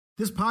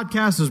This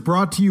podcast is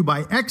brought to you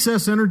by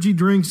XS Energy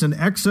Drinks and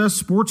XS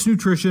Sports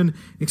Nutrition,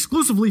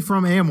 exclusively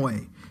from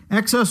Amway.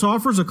 XS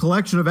offers a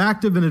collection of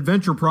active and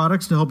adventure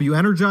products to help you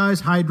energize,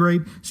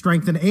 hydrate,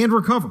 strengthen, and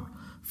recover.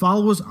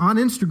 Follow us on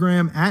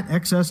Instagram at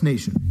XS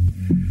Nation.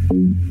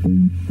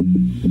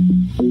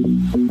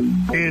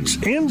 It's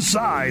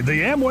Inside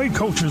the Amway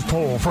Coaches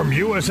Poll from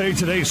USA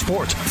Today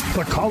Sports,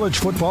 the college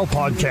football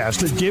podcast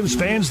that gives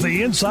fans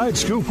the inside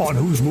scoop on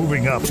who's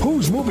moving up,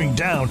 who's moving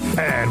down,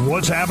 and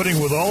what's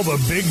happening with all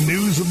the big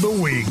news of the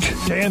week.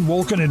 Dan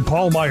Wolken and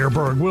Paul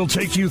Myerberg will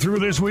take you through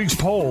this week's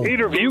poll,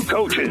 interview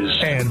coaches,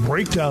 and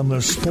break down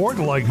the sport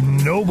like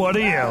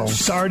nobody else.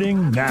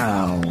 Starting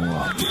now.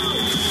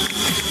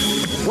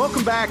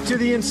 Welcome back to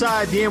the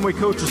Inside the Amway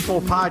Coaches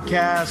Poll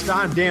podcast.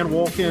 I'm Dan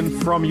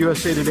Wolken from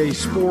USA Today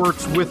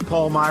Sports with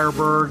Paul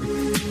Myerberg.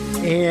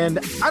 And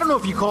I don't know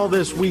if you call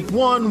this week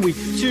one, week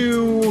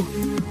two.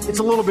 It's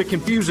a little bit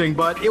confusing,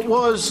 but it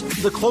was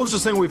the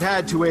closest thing we've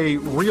had to a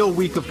real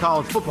week of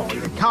college football.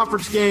 You had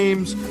conference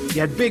games,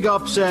 you had big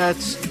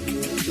upsets.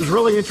 It was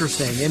really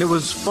interesting, and it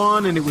was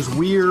fun, and it was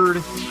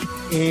weird.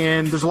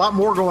 And there's a lot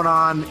more going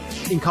on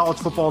in college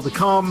football to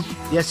come.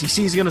 The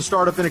SEC is going to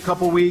start up in a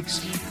couple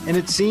weeks, and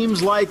it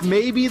seems like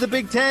maybe the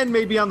Big Ten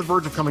may be on the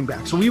verge of coming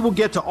back. So we will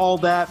get to all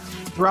that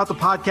throughout the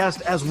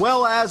podcast, as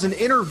well as an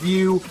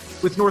interview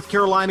with North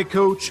Carolina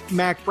coach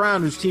Mack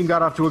Brown, whose team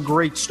got off to a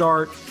great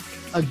start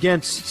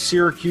against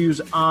Syracuse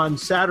on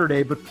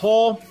Saturday. But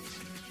Paul,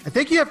 I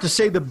think you have to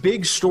say the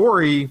big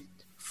story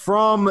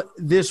from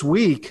this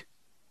week,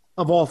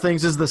 of all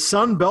things, is the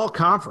Sun Belt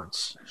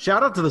Conference.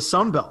 Shout out to the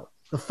Sun Belt.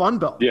 The Fun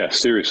Belt. Yeah,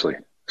 seriously.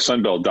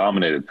 Sun Belt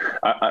dominated.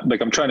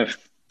 I'm trying to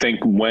think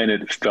when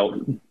it felt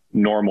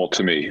normal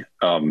to me.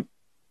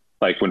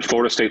 Like when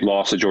Florida State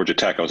lost to Georgia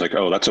Tech, I was like,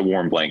 oh, that's a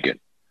warm blanket.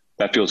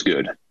 That feels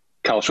good.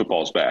 College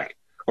football's back.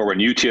 Or when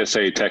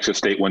UTSA, Texas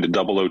State went to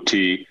double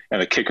OT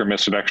and the kicker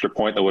missed an extra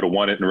point that would have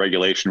won it in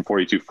regulation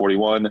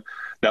 42-41.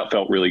 That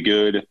felt really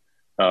good.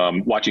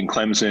 Watching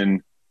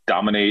Clemson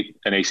dominate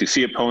an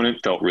ACC opponent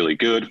felt really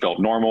good,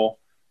 felt normal.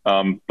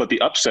 But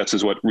the upsets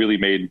is what really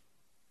made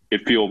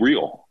it feel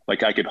real.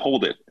 Like I could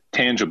hold it,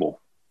 tangible.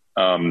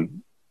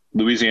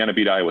 Louisiana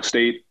beat Iowa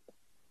State.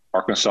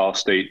 Arkansas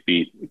State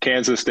beat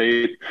Kansas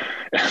State.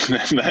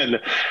 And then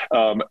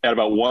at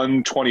about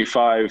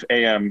 1:25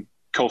 a.m.,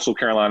 Coastal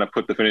Carolina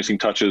put the finishing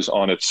touches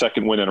on its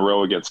second win in a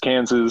row against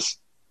Kansas.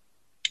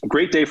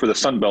 Great day for the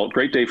Sun Belt,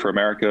 great day for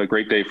America,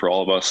 great day for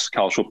all of us.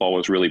 College football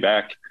was really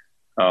back.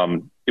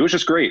 It was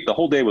just great. The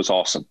whole day was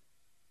awesome.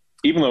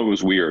 Even though it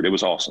was weird, it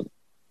was awesome.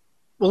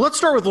 Well, let's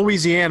start with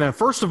Louisiana.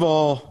 First of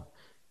all,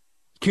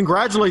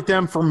 congratulate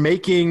them for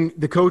making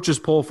the coaches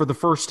poll for the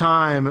first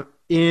time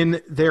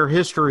in their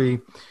history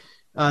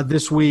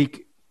this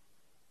week.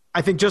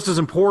 I think just as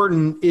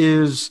important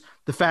is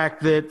the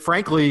fact that,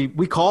 frankly,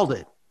 we called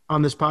it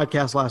on this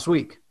podcast last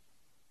week.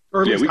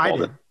 Or at least we I called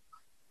did.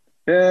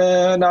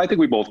 it. No, I think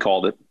we both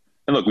called it.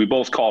 And look, we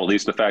both called at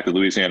least the fact that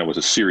Louisiana was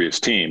a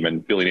serious team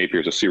and Billy Napier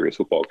is a serious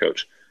football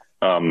coach.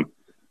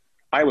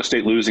 Iowa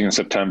State losing in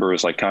September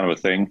is like kind of a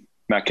thing.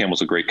 Matt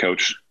Campbell's a great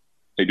coach.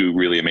 They do a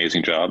really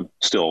amazing job.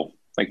 Still,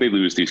 like they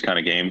lose these kind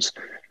of games.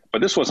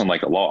 But this wasn't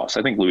like a loss.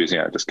 I think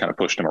Louisiana just kind of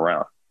pushed them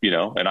around,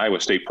 and Iowa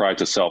State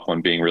prides itself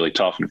on being really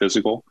tough and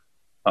physical.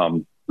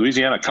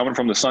 Louisiana, coming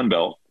from the Sun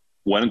Belt,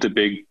 went into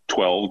Big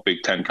 12,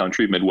 Big 10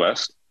 country,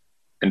 Midwest,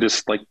 and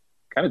just like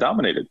kind of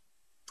dominated.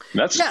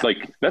 And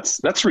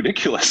that's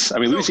ridiculous. I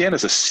mean, Louisiana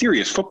is a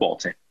serious football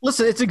team.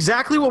 Listen, it's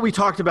exactly what we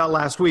talked about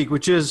last week,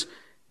 which is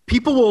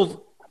people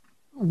will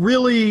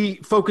really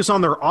focus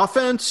on their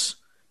offense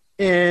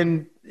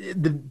and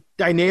the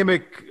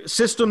dynamic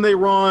system they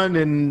run,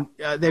 and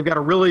they've got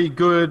a really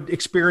good,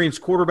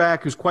 experienced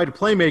quarterback who's quite a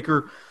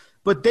playmaker,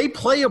 but they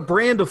play a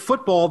brand of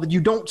football that you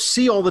don't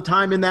see all the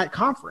time in that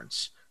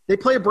conference. They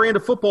play a brand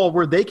of football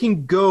where they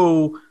can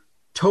go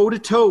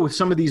toe-to-toe with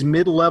some of these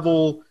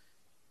mid-level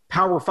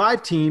Power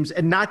 5 teams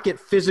and not get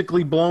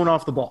physically blown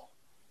off the ball.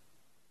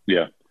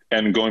 Yeah,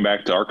 and going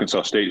back to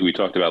Arkansas State, who we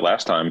talked about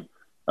last time,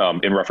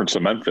 in reference to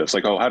Memphis,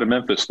 like, how did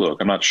Memphis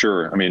look? I'm not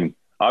sure. I mean,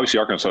 obviously,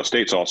 Arkansas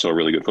State's also a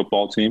really good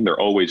football team. They're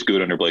always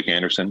good under Blake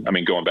Anderson. I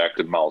mean, going back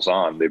to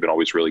Malzahn, they've been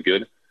always really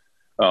good.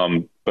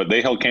 But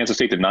they held Kansas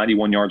State to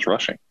 91 yards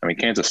rushing. I mean,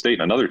 Kansas State,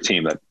 another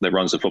team that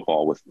runs the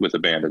football with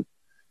abandon.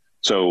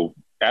 So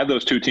add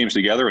those two teams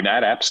together and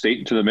add App State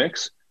into the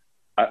mix.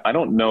 I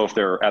don't know if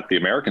they're at the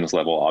Americans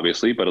level,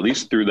 obviously, but at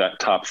least through that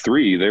top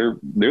three, they're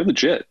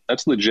legit.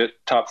 That's legit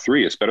top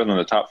three. It's better than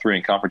the top three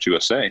in Conference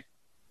USA.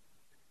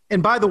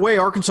 And by the way,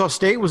 Arkansas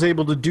State was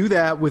able to do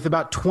that with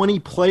about 20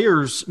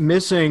 players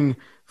missing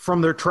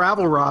from their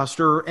travel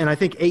roster, and I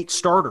think 8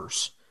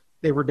 starters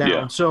they were down.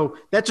 Yeah. So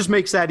that just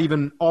makes that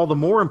even all the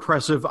more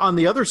impressive. On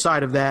the other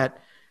side of that,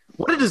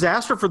 what a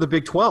disaster for the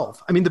Big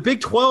 12. I mean, the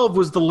Big 12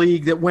 was the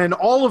league that when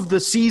all of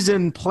the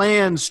season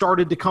plans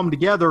started to come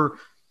together,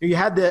 you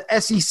had the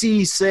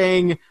SEC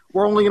saying,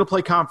 we're only going to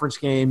play conference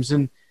games,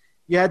 and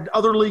you had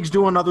other leagues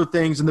doing other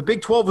things, and the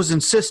Big 12 was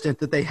insistent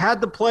that they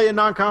had to play a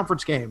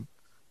non-conference game.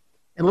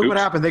 And look what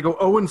happened. They go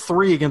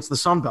 0-3 against the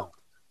Sun Belt.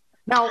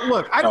 Now,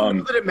 look, I don't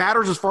know that it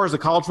matters as far as the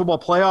college football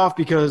playoff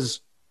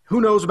because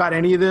who knows about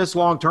any of this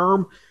long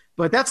term,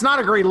 but that's not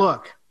a great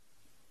look.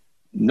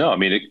 No, I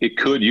mean, it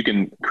could. You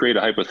can create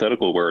a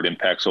hypothetical where it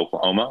impacts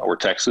Oklahoma or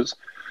Texas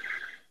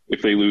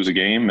if they lose a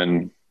game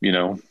and,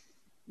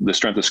 the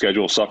strength of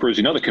schedule suffers.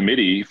 The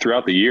committee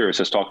throughout the years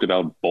has talked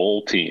about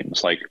bowl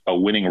teams, like a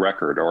winning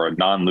record or a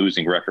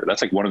non-losing record.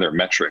 That's like one of their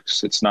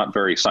metrics. It's not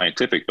very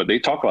scientific, but they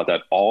talk about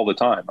that all the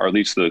time, or at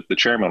least the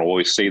chairman will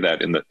always say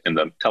that in the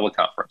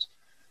teleconference.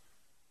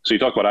 So you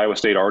talk about Iowa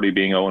State already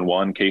being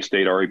 0-1,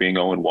 K-State already being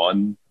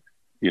 0-1.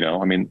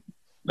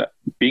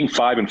 Being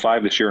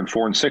 5-5 this year and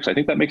 4-6, I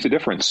think that makes a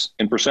difference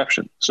in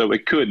perception. So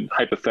it could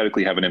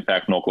hypothetically have an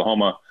impact in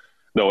Oklahoma,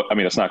 though. I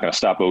mean, it's not going to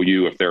stop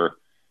OU if they're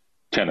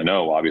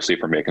 10-0, obviously,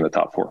 from making the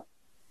top 4.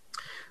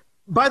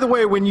 By the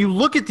way, when you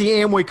look at the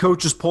Amway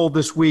Coaches Poll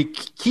this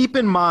week, keep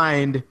in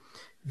mind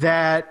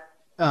that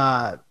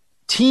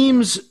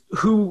teams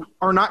who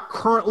are not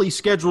currently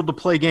scheduled to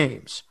play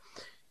games,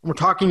 we're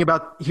talking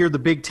about here the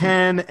Big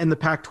Ten and the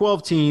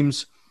Pac-12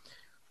 teams,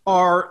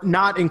 are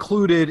not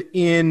included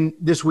in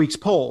this week's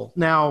poll.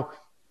 Now,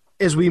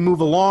 as we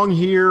move along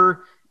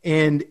here,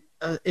 and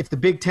if the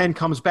Big Ten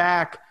comes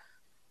back,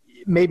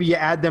 maybe you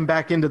add them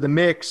back into the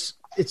mix.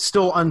 It's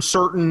still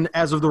uncertain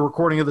as of the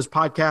recording of this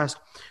podcast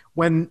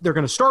when they're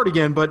going to start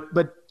again.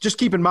 But just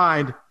keep in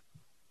mind,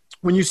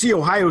 when you see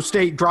Ohio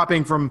State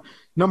dropping from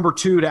number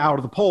 2 to out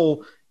of the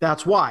poll,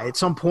 that's why. At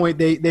some point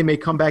they may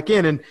come back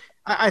in. And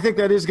I think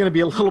that is going to be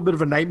a little bit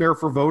of a nightmare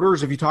for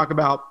voters if you talk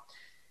about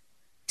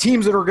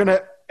teams that are going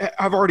to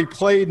have already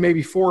played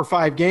maybe 4 or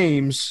 5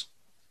 games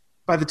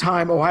by the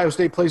time Ohio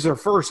State plays their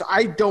first.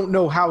 I don't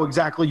know how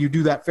exactly you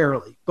do that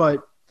fairly,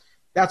 but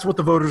that's what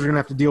the voters are going to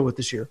have to deal with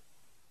this year.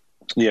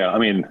 Yeah, I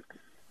mean,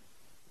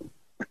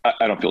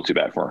 I don't feel too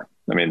bad for them.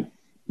 I mean,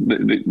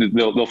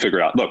 they'll figure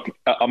it out. Look,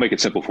 I'll make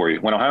it simple for you.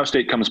 When Ohio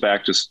State comes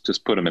back,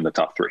 just put them in the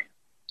top 3.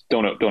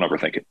 Don't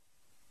overthink it.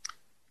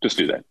 Just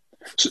do that.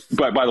 So,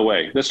 by the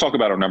way, let's talk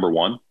about our number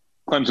 1.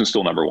 Clemson's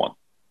still number 1.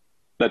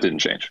 That didn't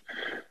change.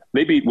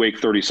 They beat Wake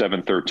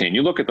 37-13.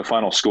 You look at the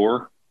final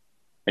score,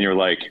 and you're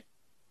like,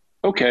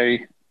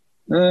 okay.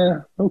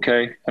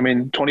 I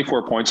mean,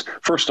 24 points.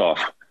 First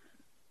off,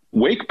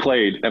 Wake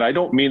played, and I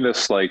don't mean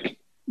this like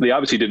they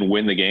obviously didn't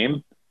win the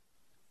game.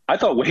 I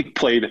thought Wake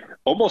played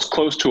almost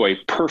close to a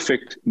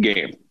perfect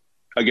game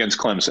against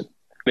Clemson.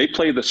 They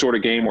played the sort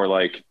of game where,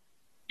 like,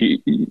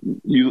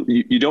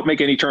 you don't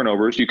make any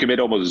turnovers. You commit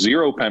almost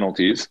 0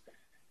 penalties.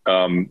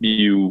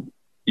 You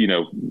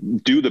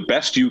do the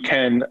best you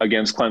can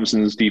against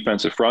Clemson's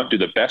defensive front. Do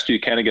the best you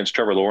can against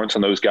Trevor Lawrence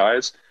and those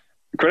guys.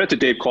 Credit to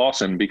Dave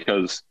Clawson,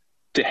 because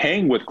to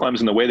hang with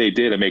Clemson the way they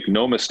did and make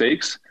no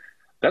mistakes,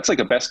 that's like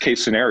a best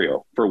case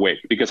scenario for Wake,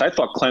 because I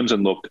thought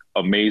Clemson looked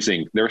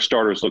amazing. Their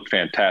starters looked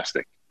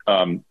fantastic.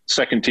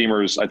 Second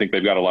teamers, I think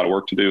they've got a lot of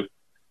work to do,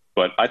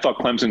 but I thought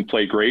Clemson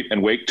played great,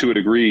 and Wake, to a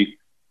degree,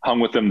 hung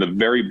with them the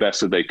very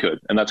best that they could.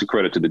 And that's a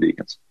credit to the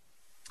Deacons.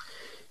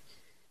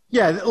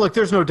 Yeah, look,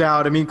 there's no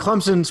doubt. I mean,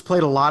 Clemson's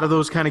played a lot of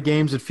those kind of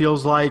games, it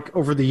feels like,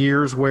 over the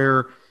years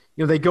where,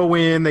 they go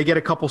in, they get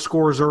a couple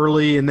scores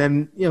early, and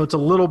then, it's a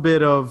little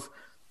bit of,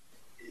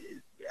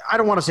 I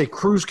don't want to say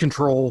cruise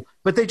control,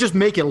 but they just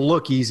make it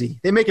look easy.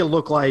 They make it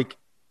look like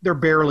they're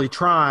barely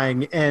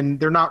trying, and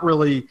they're not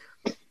really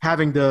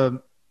having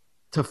to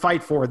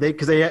fight for it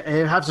because they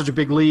have such a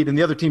big lead, and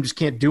the other team just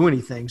can't do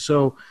anything.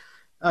 So,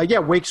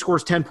 Wake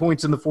scores 10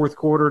 points in the fourth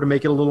quarter to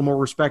make it a little more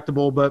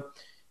respectable. But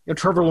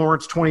Trevor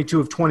Lawrence, 22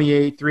 of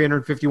 28,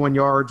 351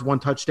 yards, 1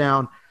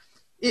 touchdown.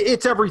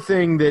 It's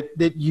everything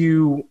that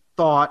you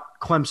thought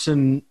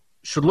Clemson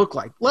should look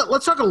like.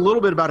 Let's talk a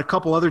little bit about a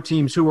couple other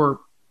teams who are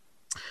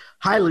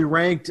highly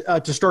ranked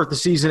to start the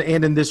season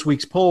and in this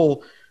week's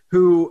poll,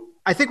 who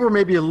I think were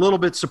maybe a little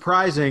bit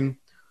surprising.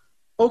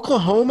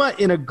 Oklahoma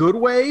in a good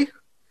way,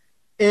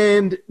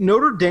 and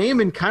Notre Dame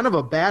in kind of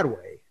a bad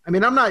way. I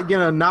mean, I'm not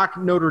going to knock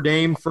Notre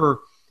Dame for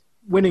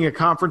winning a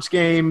conference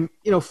game,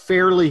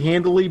 fairly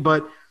handily,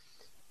 but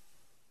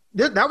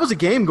that was a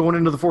game going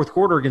into the fourth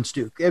quarter against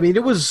Duke. I mean,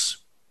 it was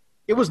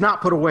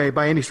not put away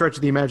by any stretch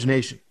of the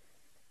imagination.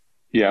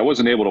 Yeah, I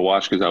wasn't able to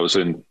watch because I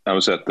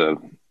was at the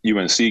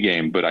UNC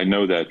game, but I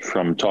know that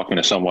from talking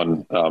to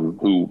someone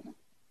who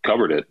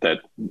covered it that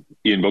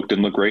Ian Book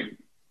didn't look great.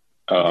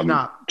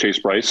 Chase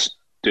Bryce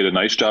did a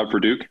nice job for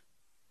Duke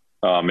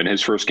in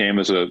his first game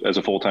as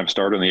a full-time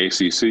starter in the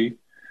ACC.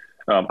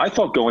 I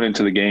thought going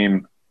into the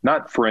game,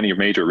 not for any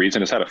major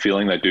reason, I just had a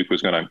feeling that Duke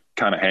was going to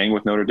kind of hang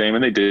with Notre Dame,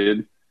 and they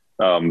did.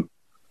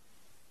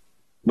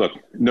 Look,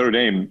 Notre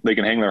Dame, they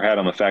can hang their hat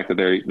on the fact that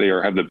they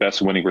have the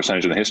best winning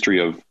percentage in the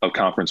history of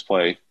conference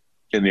play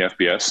in the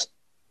FBS,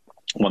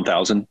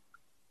 1,000.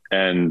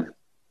 And,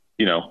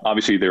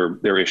 obviously there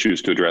are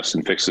issues to address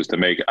and fixes to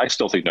make. I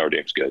still think Notre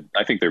Dame's good.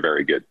 I think they're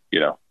very good,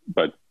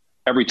 but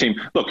every team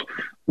 – look,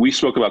 we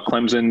spoke about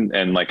Clemson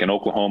and like an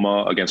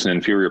Oklahoma against an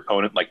inferior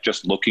opponent, like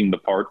just looking the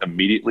part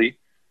immediately.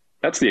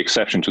 That's the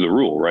exception to the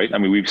rule, right? I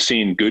mean, we've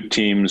seen good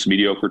teams,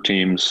 mediocre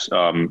teams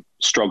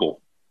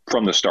struggle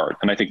from the start.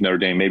 And I think Notre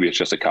Dame, maybe it's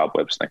just a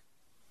cobwebs thing.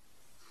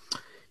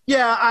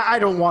 Yeah, I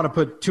don't want to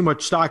put too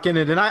much stock in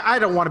it, and I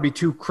don't want to be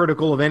too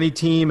critical of any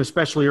team,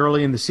 especially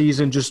early in the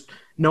season, just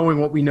knowing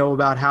what we know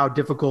about how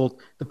difficult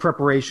the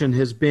preparation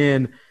has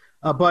been.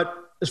 But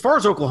as far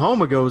as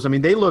Oklahoma goes, I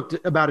mean, they looked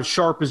about as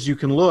sharp as you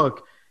can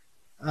look.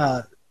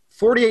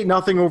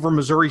 48-0 over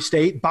Missouri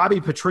State. Bobby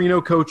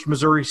Petrino coached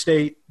Missouri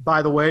State,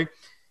 by the way.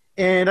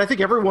 And I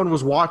think everyone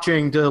was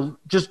watching to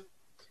just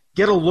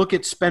get a look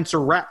at Spencer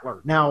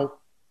Rattler. Now,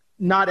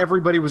 not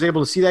everybody was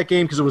able to see that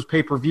game because it was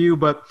pay-per-view,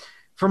 but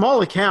from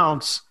all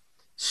accounts,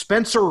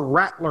 Spencer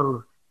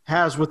Rattler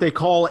has what they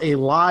call a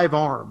live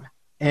arm,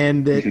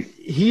 and that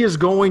he is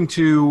going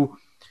to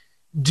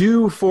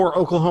do for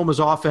Oklahoma's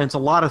offense a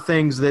lot of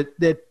things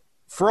that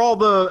for all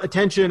the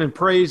attention and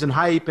praise and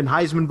hype and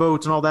Heisman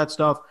votes and all that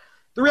stuff,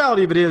 the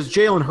reality of it is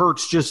Jalen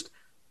Hurts just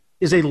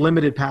is a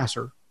limited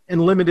passer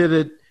and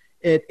limited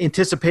at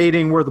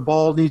anticipating where the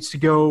ball needs to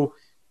go,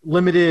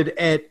 limited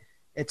at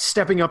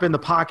stepping up in the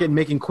pocket and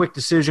making quick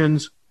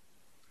decisions.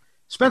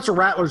 Spencer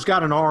Rattler's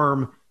got an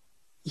arm.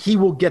 He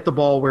will get the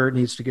ball where it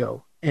needs to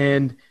go.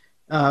 And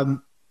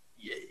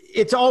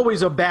it's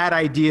always a bad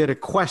idea to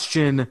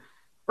question,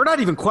 or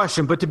not even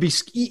question, but to be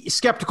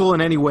skeptical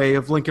in any way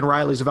of Lincoln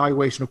Riley's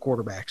evaluation of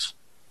quarterbacks.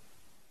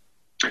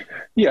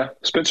 Yeah,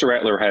 Spencer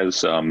Rattler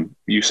has,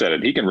 you said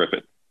it, he can rip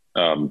it.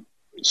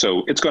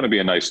 So it's going to be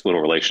a nice little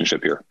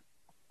relationship here.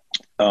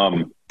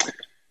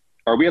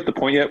 Are we at the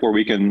point yet where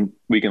we can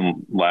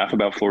laugh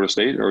about Florida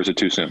State, or is it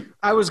too soon?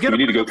 We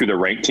need to go through the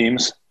ranked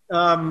teams.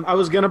 I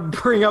was going to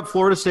bring up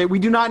Florida State. We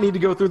do not need to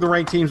go through the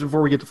ranked teams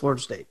before we get to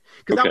Florida State,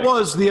 because that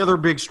was the other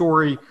big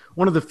story,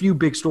 one of the few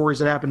big stories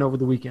that happened over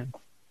the weekend.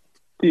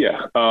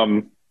 Yeah.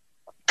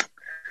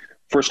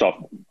 First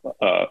off,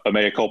 a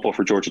mea culpa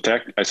for Georgia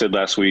Tech. I said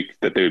last week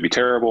that they would be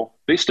terrible.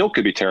 They still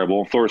could be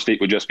terrible. Florida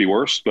State would just be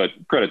worse, but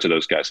credit to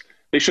those guys.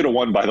 They should have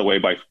won, by the way,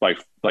 by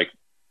like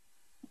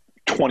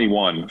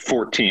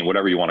 21-14,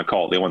 whatever you want to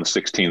call it. They won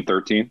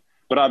 16-13.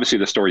 But obviously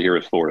the story here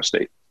is Florida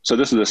State. So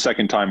this is the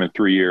second time in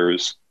 3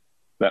 years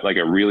that like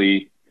a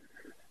really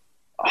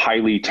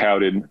highly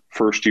touted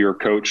first-year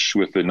coach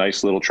with a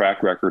nice little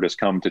track record has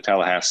come to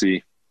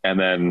Tallahassee and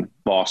then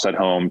lost at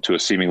home to a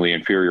seemingly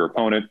inferior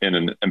opponent in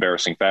an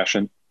embarrassing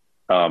fashion.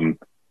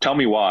 Tell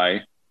me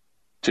why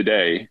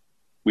today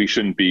we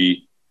shouldn't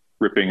be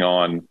ripping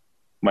on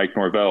Mike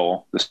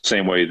Norvell the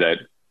same way that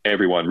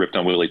everyone ripped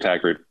on Willie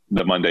Taggart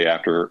the Monday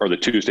after, or the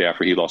Tuesday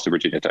after he lost to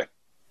Virginia Tech.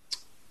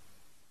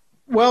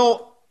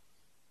 Well,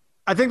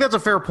 I think that's a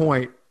fair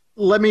point.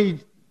 Let me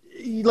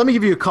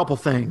give you a couple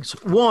things.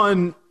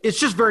 One, it's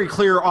just very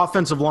clear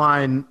offensive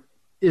line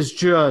is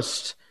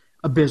just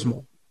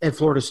abysmal at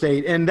Florida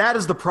State, and that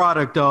is the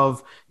product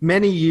of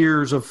many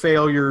years of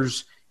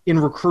failures in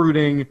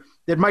recruiting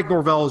that Mike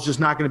Norvell is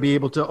just not going to be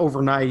able to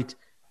overnight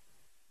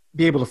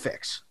be able to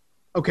fix.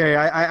 Okay,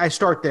 I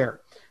start there.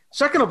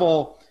 Second of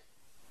all,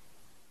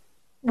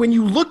 when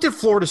you looked at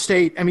Florida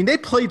State, I mean, they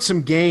played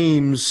some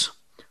games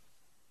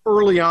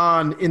early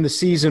on in the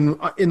season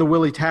in the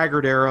Willie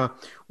Taggart era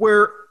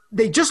where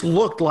they just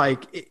looked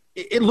like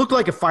it looked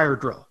like a fire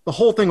drill. The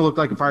whole thing looked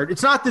like a fire.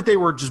 It's not that they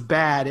were just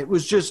bad. It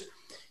was just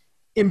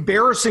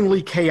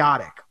embarrassingly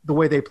chaotic the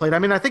way they played. I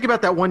mean, I think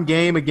about that one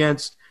game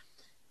against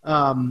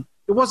it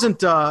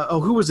wasn't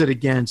who was it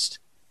against?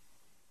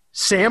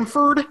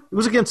 Samford? It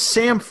was against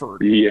Samford.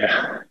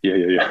 Yeah.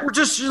 We're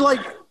just like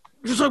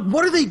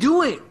what are they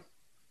doing?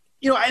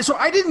 You know, so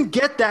I didn't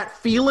get that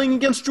feeling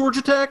against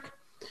Georgia Tech.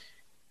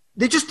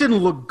 They just didn't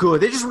look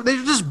good. They were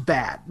just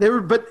bad.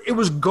 But it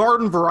was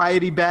garden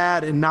variety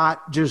bad and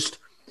not just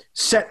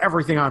set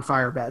everything on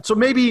fire bad. So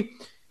maybe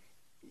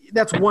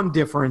that's one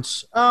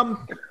difference. And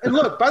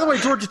look, by the way,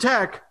 Georgia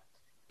Tech,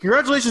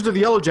 congratulations to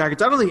the Yellow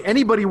Jackets. I don't think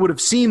anybody would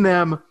have seen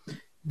them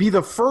be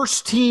the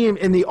first team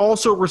in the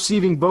also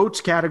receiving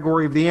votes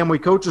category of the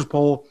Amway Coaches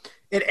Poll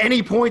at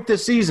any point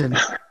this season.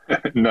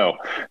 No.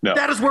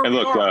 That is where we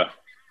are.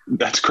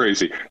 That's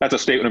crazy. That's a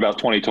statement about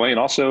 2020. And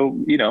also,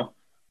 you know,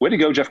 way to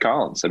go, Jeff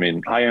Collins. I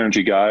mean, high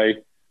energy guy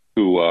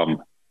who,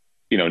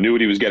 knew what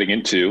he was getting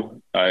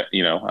into.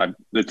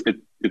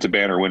 It's a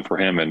banner win for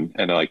him and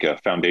like a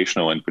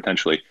foundational and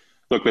potentially.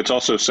 Look, let's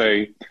also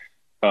say,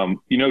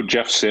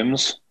 Jeff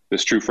Sims,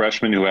 this true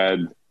freshman who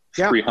had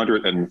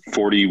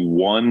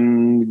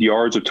 341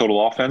 yards of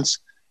total offense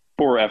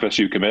for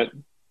FSU commit.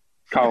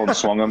 Collins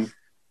swung him,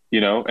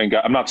 and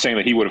I'm not saying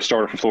that he would have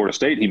started for Florida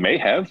State. He may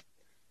have.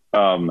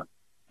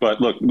 But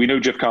look, we know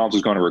Jeff Collins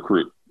is going to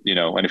recruit,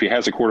 and if he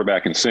has a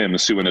quarterback in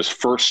Sims who in his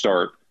first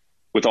start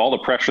with all the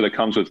pressure that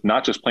comes with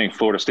not just playing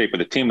Florida State, but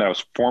the team that I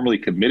was formerly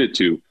committed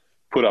to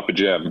put up a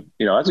gem,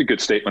 that's a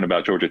good statement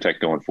about Georgia Tech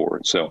going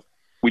forward. So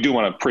we do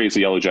want to praise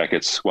the Yellow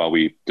Jackets while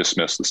we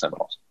dismiss the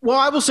Seminoles. Well,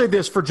 I will say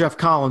this for Jeff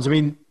Collins. I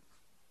mean,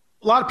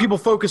 a lot of people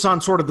focus on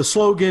sort of the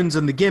slogans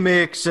and the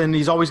gimmicks, and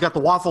he's always got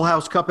the Waffle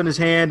House cup in his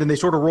hand, and they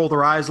sort of roll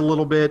their eyes a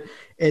little bit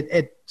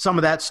at some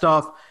of that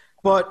stuff.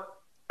 But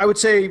I would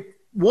say,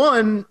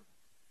 one,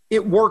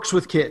 it works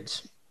with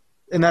kids,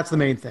 and that's the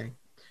main thing.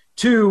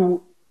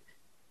 Two,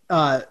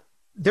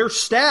 their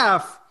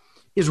staff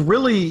is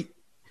really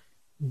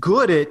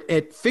good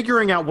at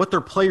figuring out what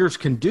their players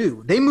can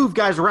do. They move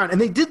guys around, and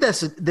they did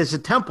this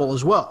at Temple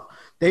as well.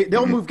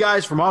 They'll move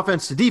guys from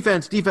offense to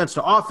defense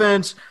to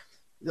offense,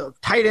 the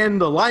tight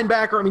end, the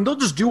linebacker. I mean, they'll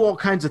just do all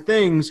kinds of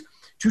things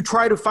to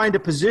try to find a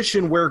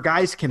position where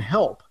guys can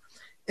help.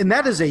 And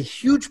that is a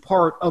huge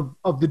part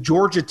of the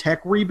Georgia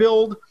Tech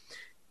rebuild,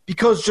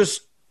 because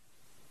just,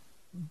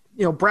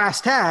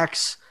 brass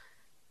tacks,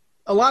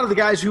 a lot of the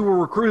guys who were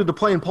recruited to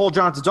play in Paul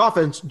Johnson's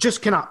offense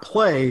just cannot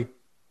play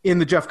in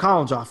the Jeff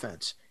Collins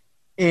offense.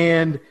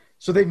 And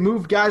so they've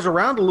moved guys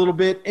around a little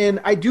bit, and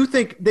I do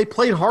think they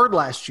played hard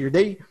last year.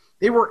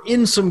 They were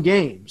in some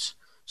games.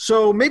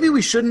 So maybe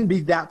we shouldn't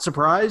be that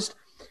surprised.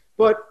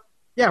 But,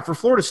 yeah, for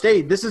Florida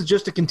State, this is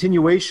just a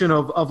continuation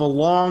of a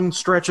long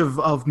stretch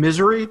of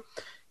misery.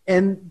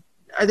 And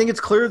I think it's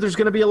clear there's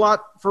going to be a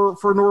lot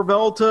for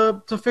Norvell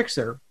to fix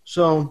there.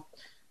 So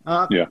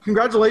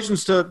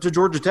congratulations to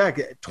Georgia Tech,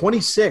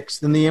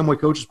 26th in the Amway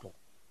Coaches Poll.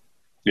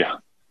 Yeah.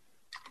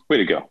 Way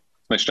to go.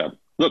 Nice job.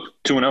 Look,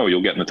 2-0,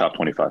 you'll get in the top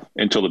 25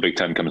 until the Big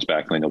Ten comes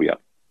back, and then they'll be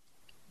up.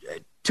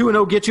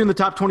 2-0 gets you in the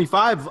top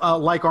 25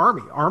 like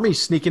Army.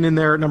 Army's sneaking in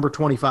there at number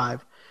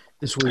 25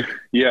 this week.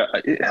 Yeah,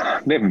 they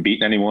haven't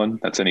beaten anyone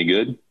that's any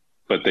good,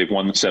 but they've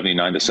won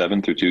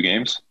 79-7 through 2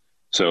 games.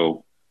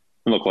 So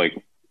it looked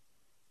like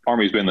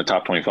Army's been in the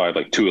top 25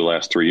 like 2 of the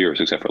last 3 years,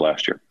 except for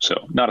last year. So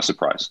not a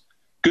surprise.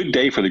 Good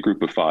day for the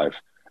group of 5.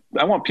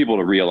 I want people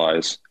to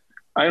realize,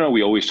 I know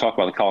we always talk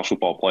about the college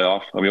football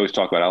playoff, and we always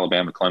talk about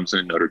Alabama,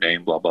 Clemson, Notre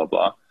Dame, blah, blah,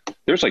 blah.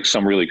 There's like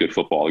some really good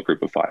football at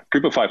group of 5.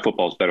 Group of 5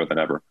 football is better than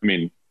ever. I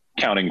mean,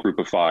 counting group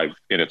of 5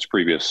 in its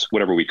previous,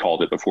 whatever we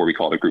called it before we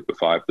called it group of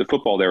 5, the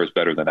football there is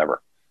better than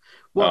ever.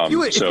 Well, if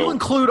you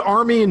include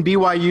Army and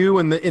BYU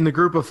in the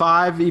group of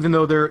 5, even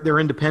though they're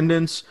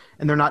independents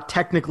and they're not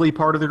technically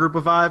part of the group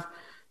of 5,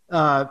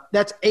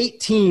 that's 8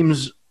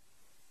 teams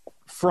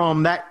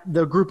from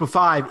the group of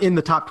 5 in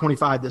the top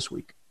 25 this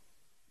week.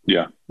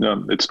 Yeah,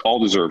 no, it's all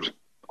deserved.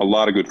 A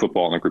lot of good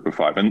football in the group of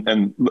 5.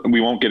 And we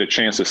won't get a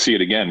chance to see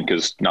it again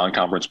because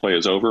non-conference play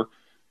is over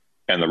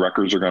and the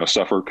records are going to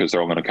suffer because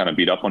they're all going to kind of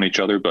beat up on each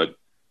other. But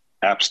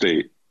App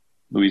State,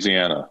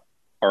 Louisiana,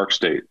 Ark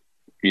State,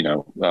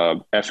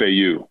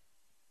 FAU,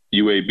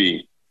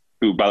 UAB,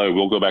 who, by the way,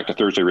 we'll go back to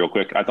Thursday real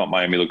quick. I thought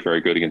Miami looked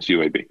very good against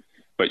UAB.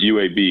 But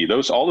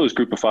UAB, all those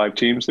group of 5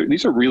 teams,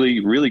 these are really,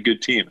 really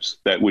good teams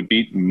that would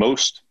beat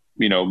most,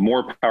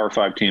 more Power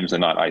 5 teams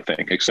than not, I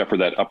think, except for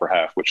that upper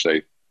half, which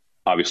they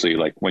obviously,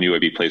 like when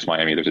UAB plays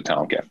Miami, there's a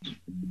talent gap.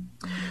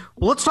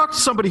 Well, let's talk to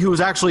somebody who was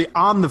actually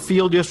on the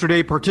field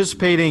yesterday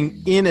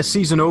participating in a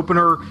season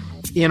opener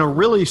in a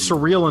really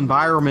surreal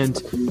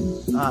environment.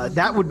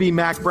 That would be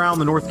Mack Brown,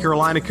 the North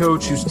Carolina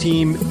coach whose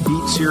team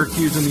beat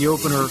Syracuse in the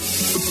opener.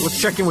 Let's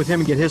check in with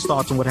him and get his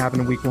thoughts on what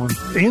happened in week 1.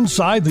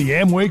 Inside the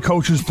Amway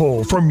Coaches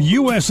Poll from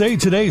USA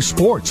Today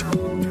Sports.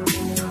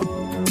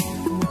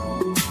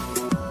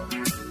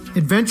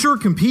 Adventure,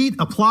 compete,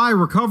 apply,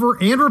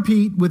 recover, and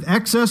repeat with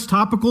XS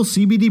topical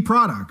CBD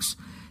products.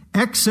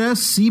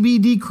 XS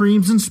CBD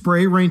creams and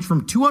spray range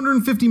from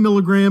 250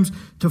 milligrams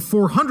to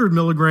 400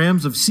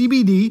 milligrams of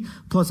CBD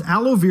plus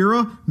aloe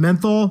vera,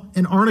 menthol,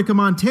 and arnica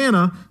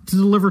montana to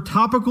deliver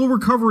topical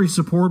recovery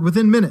support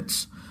within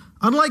minutes.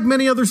 Unlike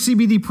many other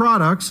CBD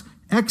products,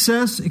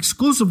 XS,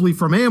 exclusively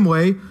from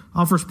Amway,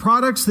 offers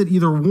products that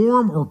either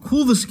warm or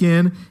cool the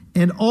skin,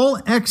 and all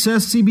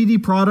XS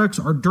CBD products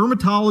are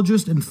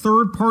dermatologist and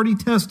third-party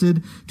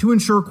tested to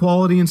ensure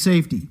quality and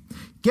safety.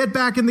 Get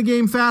back in the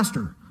game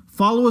faster.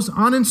 Follow us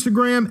on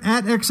Instagram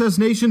at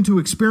XSNation to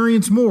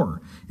experience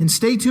more. And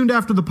stay tuned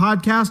after the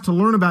podcast to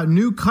learn about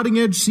new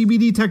cutting-edge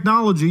CBD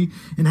technology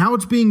and how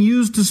it's being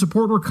used to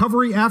support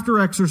recovery after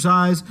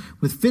exercise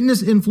with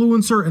fitness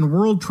influencer and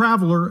world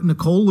traveler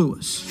Nicole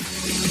Lewis.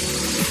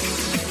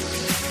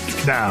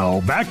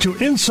 Now, back to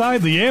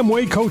Inside the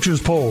Amway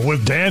Coaches Poll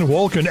with Dan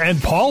Wolken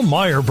and Paul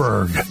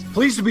Myerberg.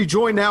 Pleased to be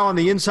joined now on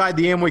the Inside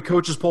the Amway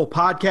Coaches Poll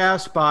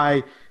podcast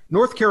by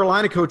North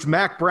Carolina coach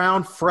Mack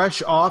Brown,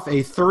 fresh off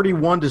a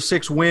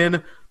 31-6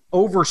 win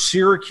over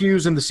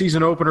Syracuse in the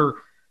season opener.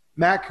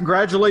 Mack,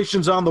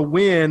 congratulations on the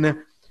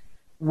win.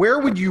 Where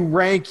would you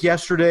rank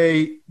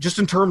yesterday just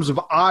in terms of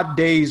odd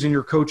days in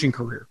your coaching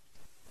career?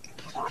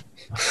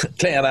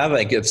 Dan, I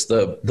think it's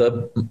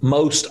the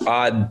most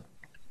odd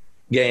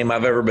game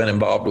I've ever been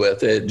involved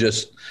with. It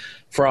just,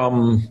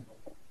 from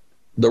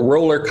the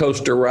roller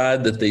coaster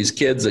ride that these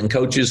kids and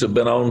coaches have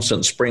been on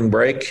since spring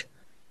break.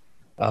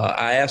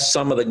 I asked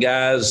some of the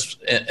guys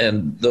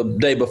and the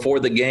day before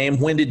the game,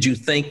 when did you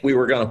think we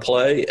were going to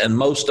play? And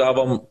most of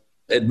them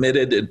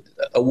admitted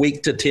a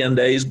week to 10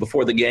 days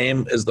before the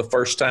game is the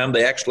first time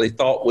they actually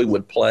thought we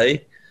would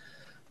play.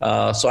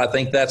 So I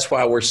think that's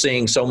why we're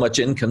seeing so much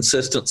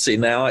inconsistency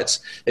now.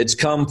 It's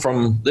come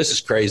from, this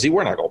is crazy,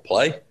 we're not going to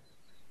play.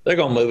 They're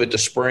going to move it to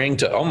spring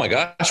to, oh my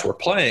gosh, we're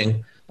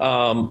playing.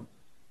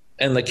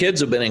 And the kids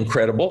have been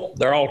incredible.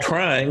 They're all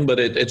trying, but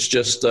it's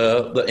just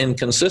the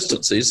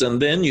inconsistencies. And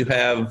then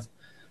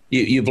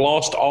you've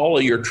lost all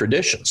of your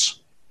traditions.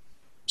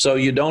 So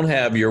you don't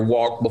have your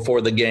walk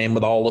before the game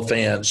with all the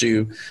fans.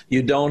 You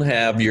don't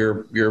have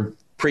your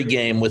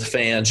pregame with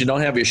fans. You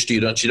don't have your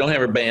students. You don't have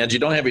your bands. You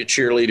don't have your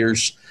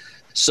cheerleaders.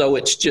 So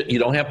it's just, you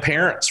don't have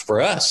parents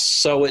for us.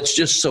 So it's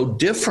just so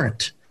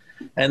different.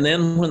 And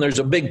then when there's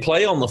a big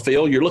play on the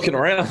field, you're looking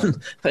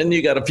around and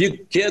you got a few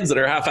kids that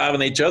are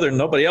high-fiving each other and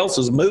nobody else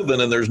is moving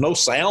and there's no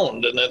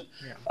sound in it.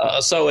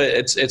 So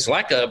it's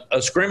like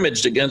a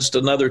scrimmage against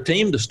another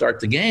team to start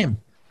the game.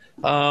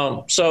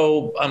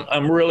 So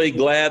I'm really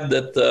glad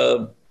that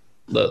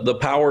the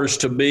powers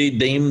to be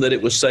deemed that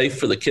it was safe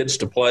for the kids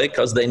to play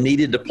because they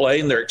needed to play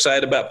and they're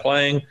excited about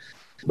playing.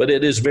 But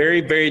it is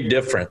very, very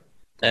different.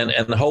 And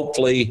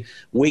hopefully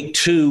week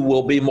 2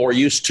 will be more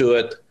used to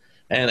it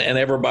and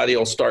everybody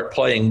will start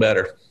playing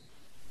better.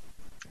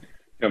 You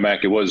know,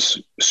 Mac, it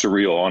was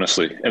surreal,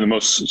 honestly. And the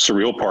most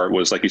surreal part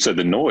was, like you said,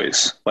 the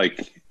noise.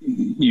 Like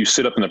you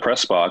sit up in the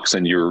press box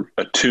and you're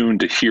attuned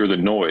to hear the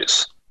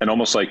noise and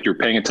almost like you're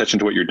paying attention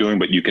to what you're doing,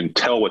 but you can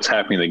tell what's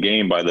happening in the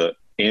game by the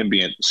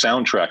ambient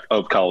soundtrack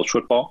of college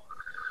football.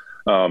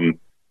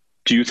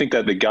 Do you think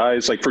that the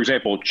guys, like, for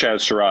example,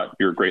 Chaz Surratt,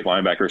 your great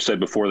linebacker,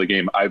 said before the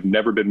game, I've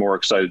never been more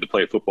excited to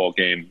play a football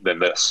game than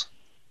this.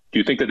 Do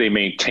you think that they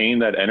maintain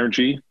that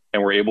energy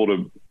and were able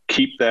to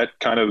keep that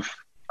kind of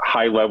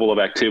high level of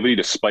activity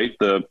despite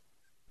the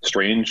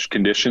strange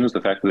conditions,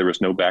 the fact that there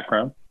was no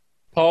background?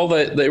 Paul,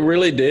 they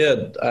really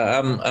did.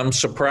 I'm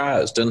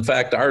surprised. In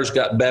fact, ours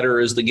got better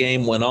as the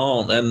game went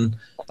on.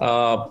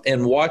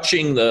 And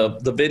watching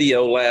the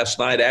video last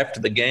night after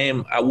the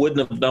game, I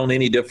wouldn't have known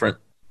any different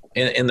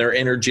in their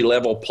energy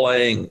level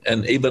playing.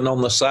 And even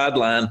on the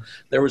sideline,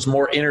 there was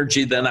more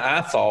energy than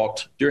I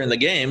thought during the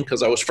game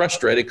because I was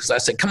frustrated because I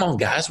said, come on,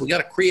 guys, we got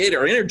to create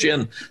our energy.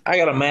 And I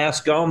got a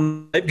mask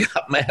on. They've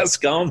got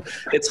masks on.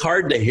 It's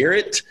hard to hear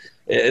it.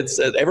 It's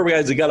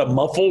everybody's got a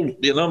muffled,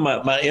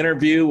 my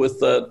interview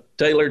with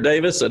Taylor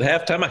Davis at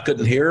halftime, I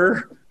couldn't hear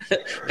her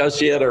because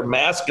she had her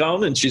mask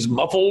on and she's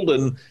muffled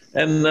and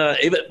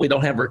even we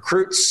don't have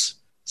recruits.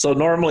 So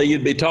normally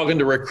you'd be talking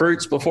to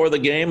recruits before the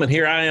game. And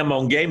here I am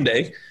on game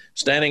day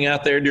standing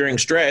out there during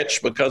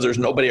stretch because there's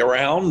nobody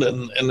around.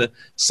 And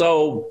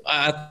so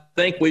I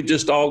think we've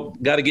just all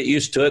got to get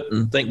used to it.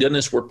 And thank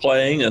goodness we're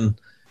playing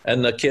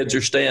and the kids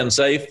are staying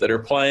safe that are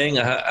playing.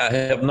 I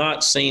have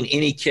not seen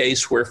any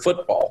case where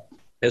football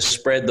has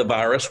spread the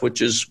virus,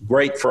 which is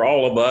great for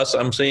all of us.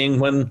 I'm seeing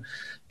when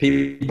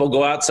people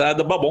go outside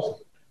the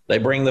bubble, they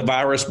bring the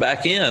virus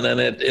back in and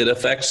it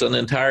affects an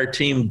entire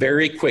team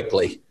very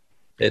quickly.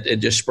 It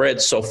just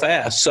spreads so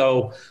fast.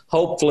 So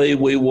hopefully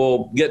we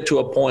will get to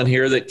a point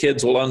here that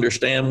kids will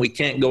understand we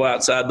can't go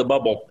outside the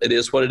bubble. It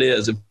is what it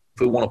is if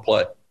we want to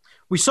play.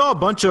 We saw a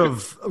bunch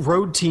of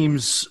road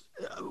teams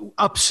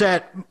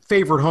upset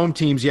favored home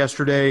teams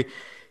yesterday.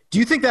 Do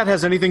you think that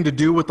has anything to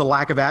do with the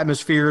lack of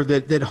atmosphere,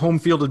 that home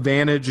field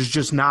advantage is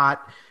just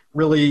not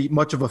really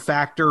much of a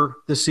factor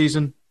this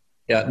season?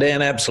 Yeah,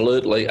 Dan,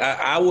 absolutely.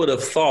 I would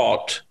have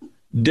thought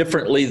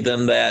differently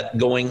than that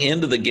going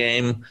into the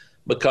game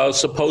because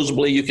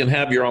supposedly you can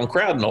have your own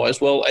crowd noise.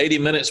 Well, 80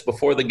 minutes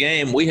before the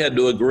game, we had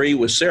to agree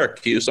with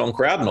Syracuse on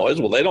crowd noise.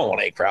 Well, they don't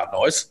want any crowd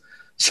noise.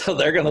 So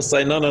they're going to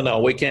say, no,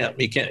 we can't.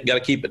 You can't, got to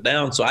keep it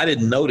down. So I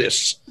didn't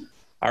notice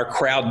our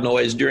crowd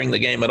noise during the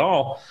game at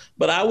all.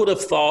 But I would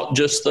have thought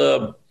just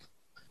the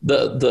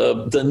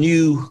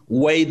new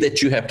way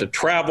that you have to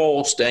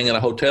travel, staying in a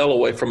hotel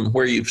away from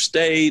where you've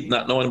stayed,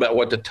 not knowing about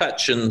what to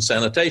touch and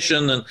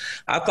sanitation. And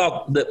I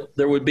thought that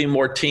there would be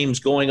more teams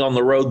going on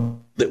the road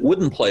that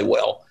wouldn't play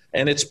well.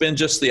 And it's been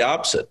just the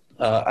opposite.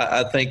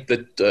 I think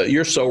that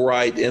you're so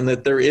right in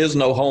that there is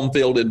no home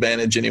field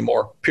advantage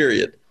anymore,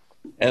 period.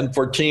 And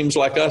for teams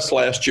like us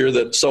last year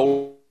that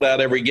sold out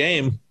every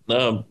game,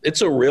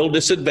 it's a real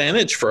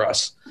disadvantage for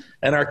us.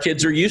 And our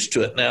kids are used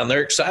to it now, and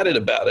they're excited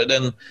about it.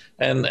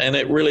 And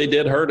it really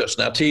did hurt us.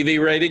 Now, TV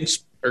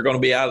ratings are going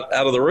to be out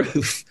of the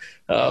roof,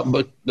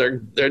 but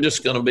they're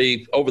just going to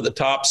be over the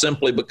top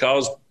simply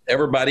because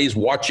everybody's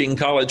watching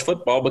college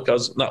football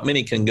because not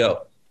many can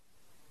go.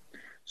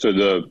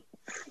 So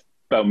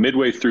about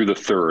midway through the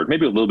third,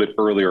 maybe a little bit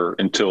earlier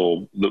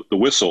until the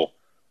whistle,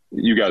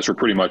 you guys were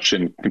pretty much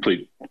in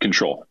complete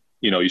control.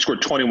 You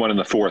scored 21 in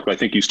the fourth, but I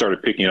think you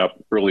started picking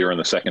up earlier in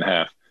the second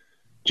half.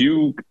 Do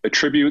you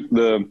attribute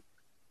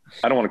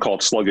I don't want to call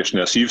it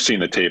sluggishness. You've seen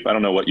the tape. I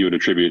don't know what you would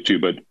attribute it to,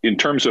 but in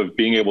terms of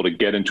being able to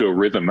get into a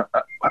rhythm,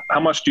 how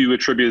much do you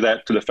attribute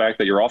that to the fact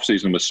that your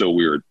offseason was so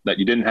weird, that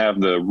you didn't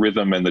have the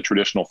rhythm and the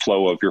traditional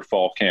flow of your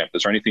fall camp?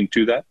 Is there anything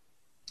to that?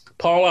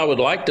 Paul, I would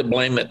like to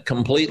blame it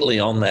completely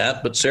on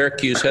that, but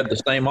Syracuse had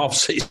the same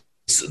offseason.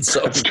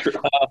 So, that's true.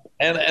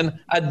 And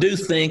I do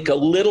think a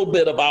little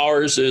bit of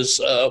ours is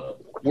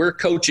we're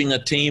coaching a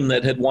team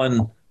that had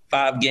won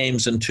 5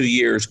 games in 2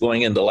 years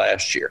going into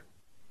last year.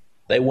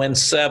 They win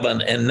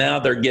 7, and now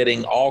they're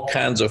getting all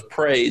kinds of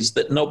praise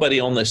that nobody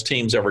on this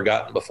team's ever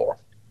gotten before.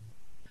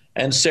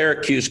 And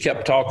Syracuse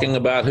kept talking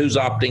about who's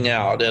opting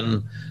out,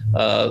 and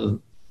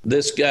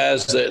this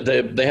guy's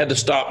they had to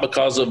stop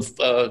because of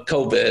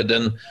COVID.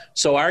 And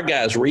so our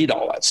guys read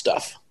all that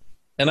stuff.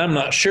 And I'm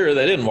not sure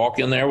they didn't walk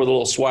in there with a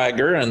little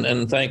swagger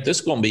and think this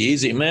is going to be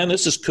easy. Man,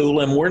 this is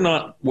cool. And we're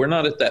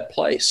not at that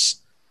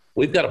place.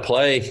 we've got to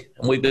play,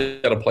 and we've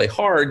got to play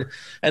hard.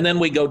 And then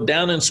we go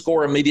down and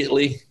score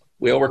immediately.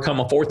 We overcome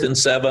a 4th and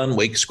 7.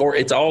 We score.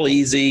 It's all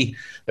easy.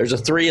 There's a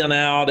 3 and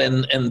out,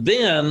 and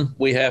then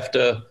we have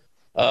to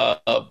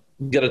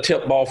get a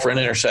tip ball for an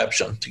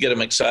interception to get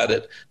them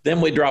excited.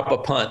 Then we drop a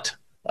punt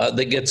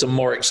that gets them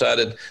more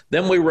excited.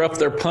 Then we rough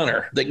their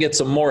punter that gets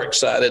them more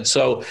excited.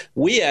 So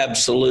we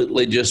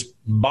absolutely just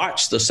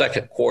botched the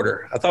second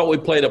quarter. I thought we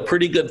played a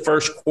pretty good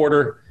first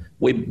quarter.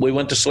 We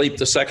went to sleep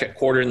the second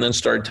quarter and then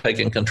started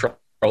taking control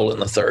in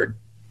the third.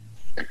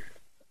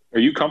 Are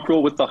you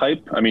comfortable with the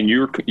hype? I mean,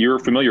 you're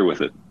familiar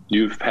with it.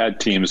 You've had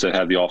teams that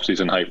had the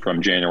offseason hype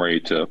from January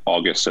to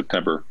August,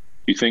 September.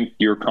 Do you think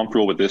you're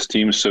comfortable with this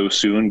team so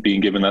soon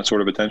being given that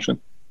sort of attention?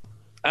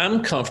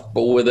 I'm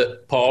comfortable with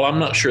it, Paul. I'm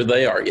not sure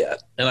they are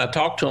yet. And I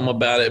talked to them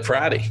about it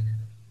Friday.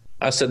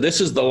 I said, this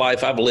is the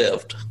life I've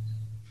lived,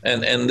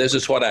 and this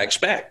is what I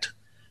expect.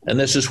 And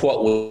this is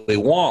what we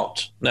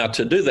want. Now,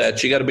 to do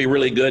that, you got to be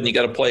really good, and you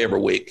got to play every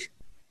week.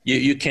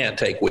 You can't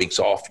take weeks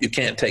off. You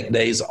can't take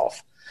days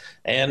off.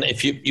 And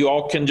if you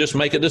all can just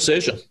make a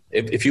decision.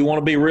 If you want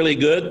to be really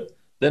good,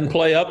 then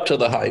play up to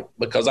the hype,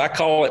 because I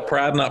call it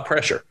pride, not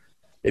pressure.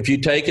 If you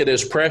take it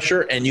as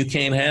pressure and you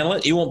can't handle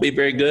it, you won't be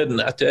very good. And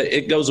I tell you,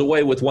 it goes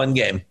away with one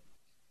game.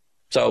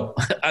 So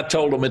I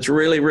told them it's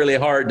really, really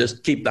hard to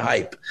keep the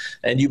hype,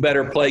 and you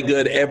better play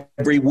good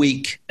every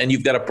week, and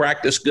you've got to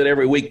practice good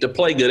every week to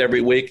play good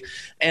every week.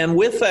 And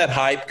with that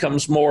hype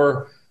comes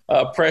more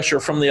pressure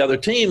from the other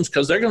teams,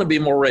 because they're going to be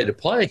more ready to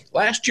play.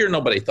 Last year,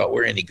 nobody thought we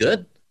were any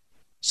good.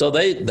 So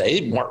they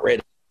weren't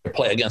ready to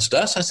play against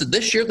us. I said,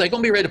 this year they're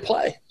going to be ready to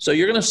play. So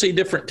you're going to see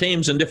different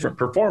teams and different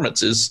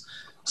performances.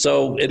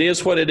 So it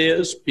is what it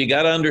is. You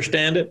got to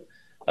understand it.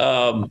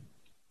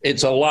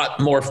 It's a lot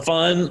more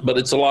fun, but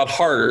it's a lot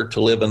harder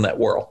to live in that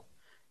world.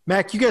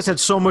 Mack, you guys had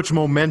so much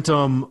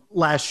momentum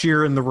last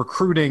year in the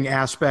recruiting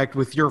aspect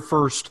with your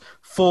first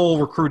full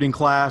recruiting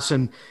class,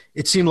 and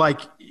it seemed like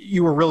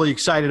you were really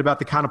excited about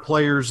the kind of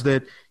players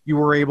that you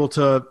were able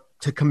to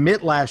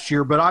commit last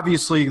year. But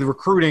obviously the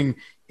recruiting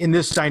in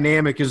this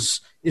dynamic is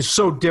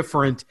so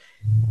different.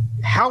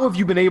 How have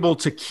you been able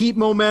to keep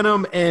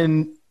momentum,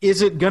 and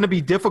is it going to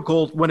be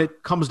difficult when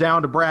it comes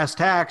down to brass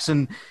tacks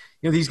and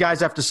these guys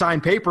have to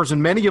sign papers,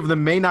 and many of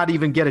them may not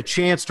even get a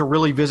chance to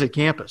really visit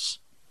campus?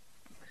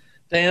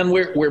 Dan,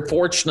 we're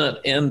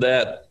fortunate in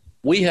that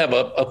we have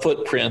a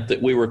footprint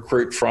that we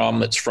recruit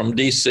from. It's from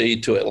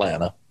D.C. to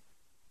Atlanta.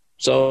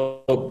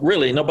 So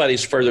really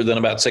nobody's further than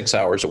about 6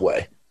 hours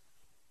away.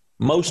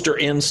 Most are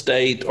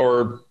in-state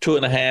or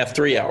 2.5,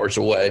 3 hours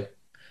away.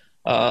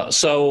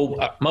 So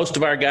most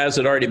of our guys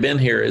had already been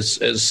here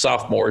as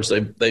sophomores.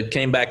 They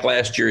came back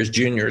last year as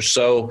juniors.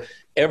 So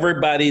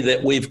everybody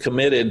that we've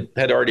committed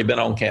had already been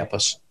on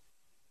campus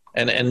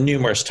and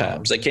numerous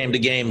times. They came to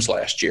games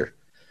last year.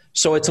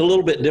 So it's a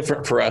little bit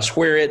different for us.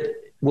 Where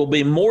it will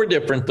be more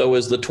different, though,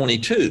 is the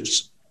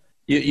 22s.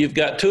 You've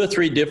got 2 or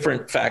 3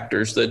 different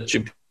factors that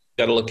you've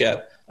got to look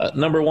at.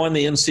 Number one,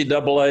 the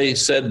NCAA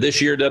said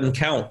this year doesn't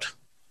count.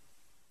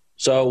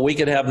 So we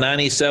could have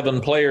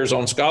 97 players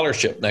on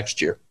scholarship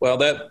next year. Well,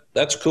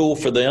 that's cool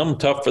for them,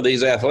 tough for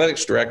these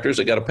athletics directors.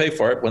 They got to pay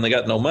for it when they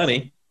got no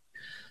money.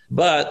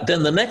 But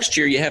then the next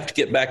year you have to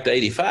get back to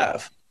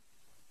 85.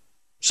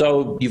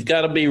 So you've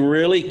got to be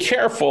really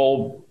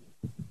careful,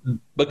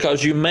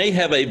 because you may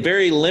have a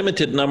very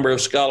limited number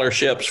of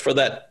scholarships for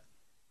that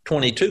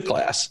 22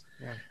 class.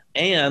 Yeah.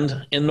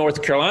 And in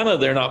North Carolina,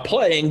 they're not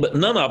playing, but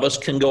none of us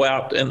can go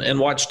out and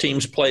watch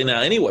teams play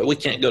now anyway. We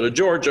can't go to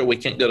Georgia. We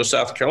can't go to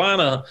South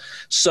Carolina.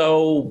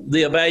 So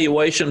the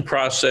evaluation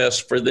process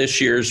for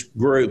this year's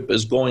group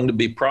is going to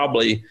be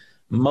probably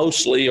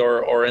mostly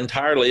or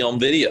entirely on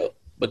video,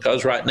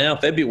 because right now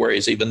February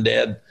is even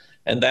dead,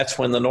 and that's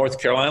when the North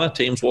Carolina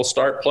teams will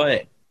start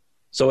playing.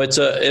 So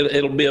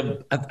it'll be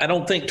I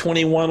don't think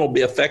 21 will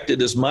be affected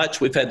as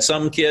much. We've had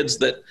some kids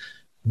that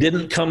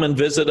didn't come and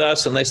visit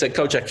us, and they said,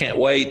 Coach, I can't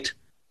wait.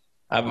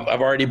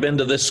 I've already been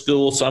to this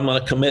school, so I'm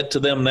going to commit to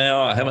them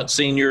now. I haven't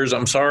seen yours.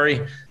 I'm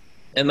sorry.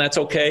 And that's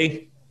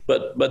okay.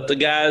 But the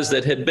guys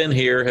that had been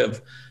here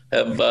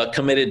have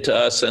committed to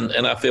us,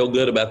 and I feel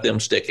good about them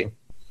sticking.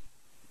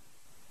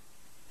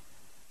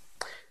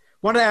 I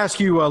want to ask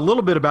you a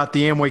little bit about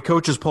the Amway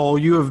Coaches Poll.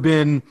 You have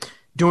been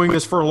doing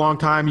this for a long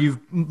time. You've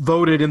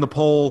voted in the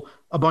poll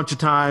a bunch of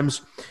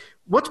times.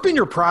 What's been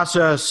your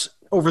process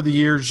over the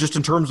years, just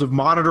in terms of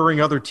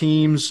monitoring other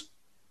teams,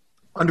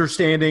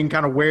 understanding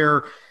kind of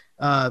where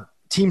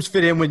teams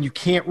fit in when you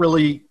can't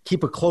really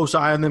keep a close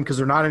eye on them because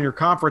they're not in your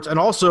conference, and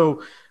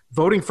also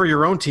voting for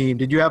your own team?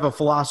 Did you have a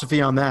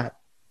philosophy on that?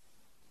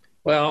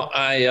 Well,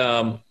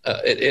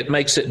 it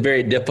makes it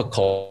very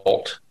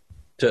difficult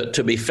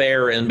to be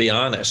fair and be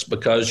honest,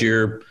 because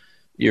you've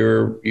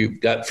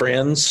got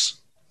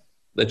friends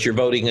that you're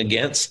voting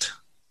against.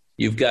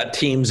 You've got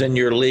teams in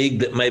your league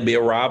that may be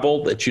a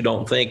rival that you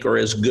don't think are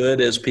as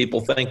good as people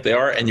think they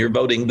are, and you're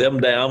voting them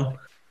down.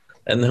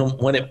 And then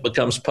when it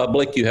becomes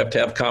public, you have to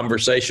have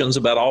conversations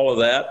about all of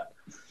that.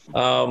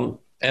 And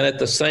at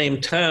the same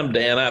time,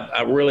 Dan,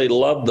 I really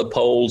love the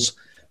polls.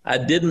 I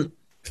didn't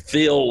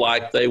feel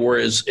like they were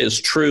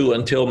as true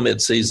until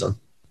midseason,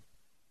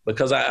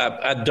 because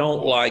I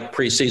don't like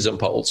preseason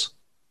polls.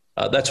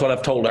 That's what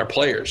I've told our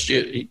players.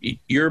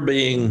 You're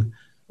being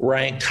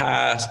ranked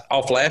high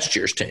off last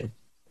year's team,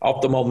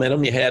 off the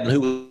momentum you had and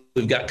who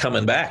we've got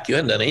coming back. You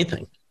hadn't done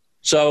anything.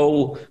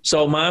 So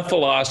my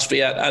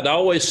philosophy, I'd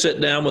always sit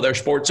down with our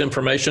sports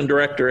information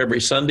director every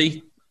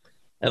Sunday,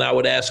 and I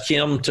would ask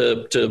him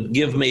to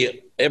give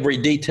me every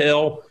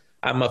detail.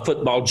 I'm a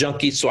football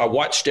junkie, so I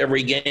watched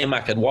every game I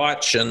could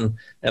watch, and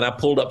I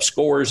pulled up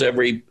scores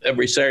every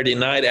Saturday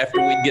night after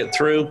we'd get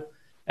through.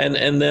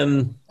 And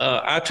then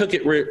I took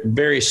it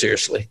very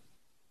seriously.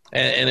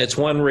 And it's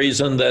one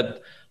reason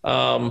that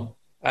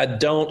I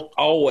don't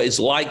always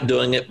like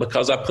doing it,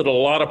 because I put a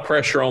lot of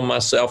pressure on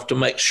myself to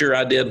make sure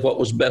I did what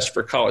was best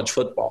for college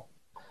football.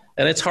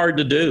 And it's hard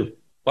to do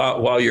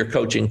while you're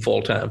coaching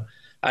full-time.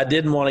 I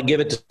didn't want to give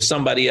it to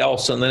somebody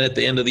else, and then at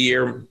the end of the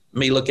year,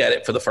 me look at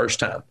it for the first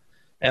time.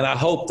 And I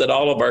hope that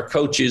all of our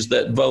coaches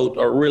that vote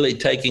are really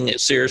taking it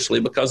seriously,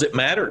 because it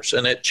matters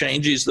and it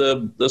changes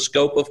the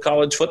scope of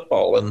college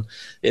football, and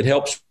it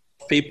helps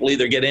people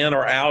either get in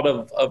or out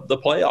of the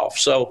playoffs.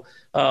 So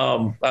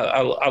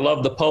I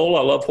love the poll.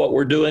 I love what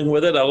we're doing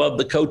with it. I love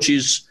the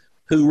coaches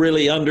who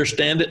really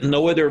understand it and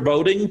know where they're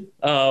voting.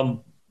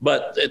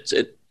 But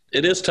it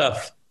is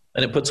tough,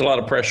 and it puts a lot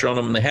of pressure on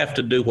them, and they have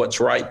to do what's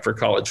right for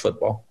college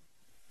football.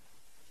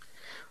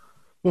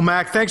 Well,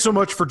 Mack, thanks so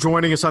much for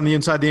joining us on the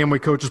Inside the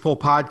Amway Coaches Poll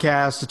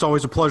podcast. It's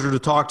always a pleasure to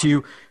talk to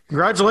you.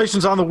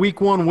 Congratulations on the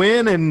Week 1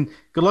 win, and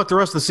good luck the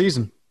rest of the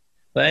season.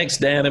 Thanks,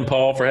 Dan and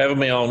Paul, for having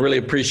me on. Really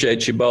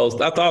appreciate you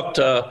both. I thought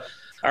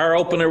our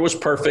opener was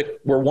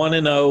perfect. We're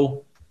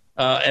 1-0,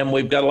 and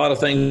we've got a lot of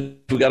things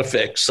we've got to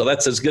fix. So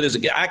that's as good as it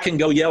gets. I can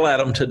go yell at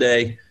them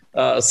today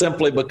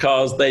simply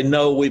because they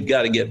know we've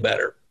got to get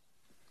better.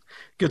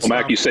 Good stuff.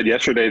 Well, Mack, you said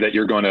yesterday that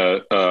you're going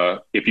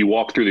to, if you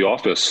walk through the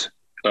office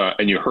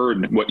and you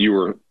heard what you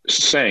were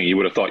saying, you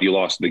would have thought you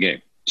lost the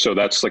game. So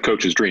that's the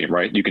coach's dream,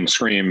 right? You can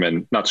scream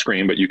and not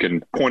scream, but you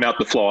can point out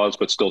the flaws,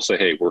 but still say,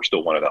 hey, we're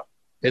still 1-0.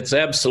 It's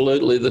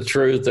absolutely the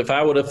truth. If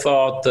I would have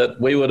thought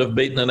that we would have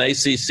beaten an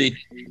ACC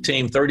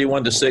team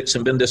 31-6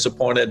 and been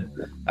disappointed,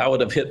 I would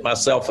have hit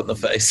myself in the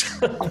face.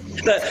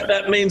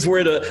 that means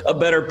we're at a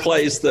better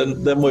place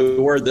than we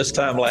were this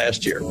time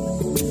last year.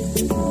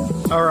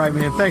 All right,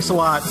 man. Thanks a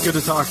lot. Good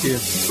to talk to you.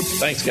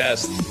 Thanks,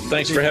 guys.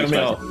 Thanks for having me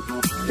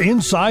on.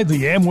 Inside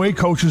the Amway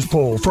Coaches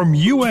Poll from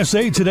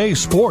USA Today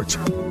Sports.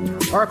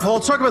 All right, Paul,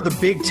 let's talk about the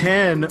Big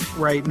Ten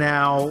right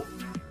now.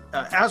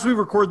 As we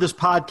record this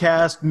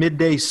podcast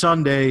midday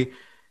Sunday,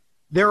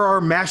 there are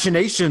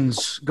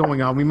machinations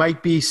going on. We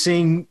might be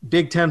seeing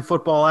Big Ten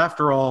football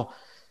after all.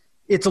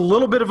 It's a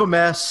little bit of a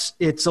mess.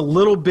 It's a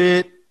little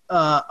bit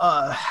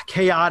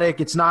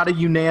chaotic. It's not a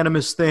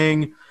unanimous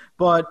thing.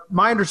 But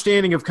my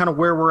understanding of kind of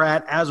where we're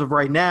at as of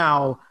right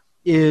now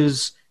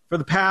is for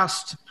the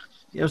past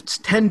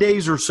 10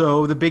 days or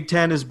so, the Big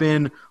Ten has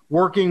been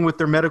working with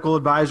their medical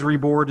advisory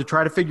board to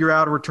try to figure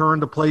out a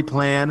return to play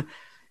plan.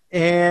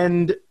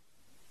 And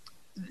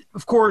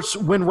of course,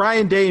 when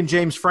Ryan Day and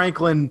James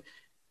Franklin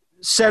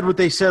said what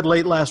they said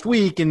late last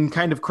week and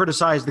kind of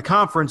criticized the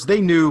conference,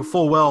 they knew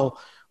full well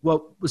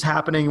what was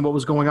happening and what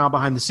was going on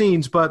behind the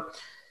scenes. But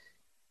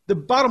the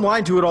bottom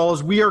line to it all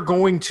is we are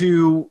going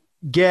to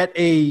get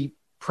a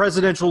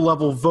presidential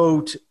level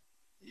vote,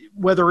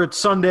 whether it's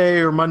Sunday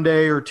or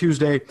Monday or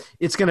Tuesday.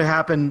 It's going to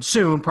happen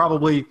soon,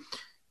 probably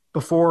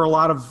before a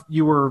lot of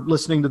you are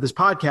listening to this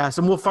podcast,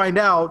 and we'll find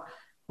out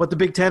what the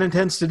Big Ten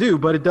intends to do.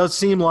 But it does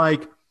seem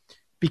like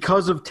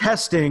because of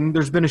testing,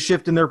 there's been a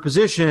shift in their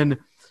position.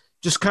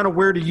 Just kind of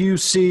where do you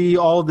see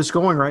all of this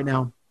going right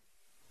now?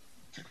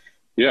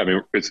 Yeah, I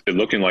mean, it's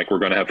looking like we're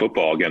going to have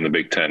football again in the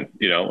Big Ten,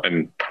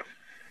 and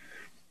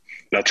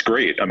that's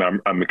great. I mean,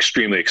 I'm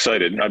extremely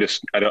excited.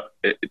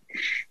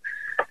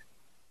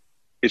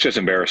 It's just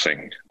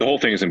embarrassing. The whole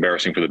thing is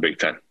embarrassing for the Big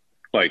Ten.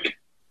 Like,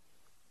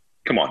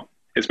 come on.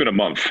 It's been a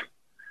month.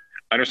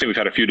 I understand we've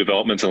had a few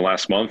developments in the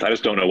last month. I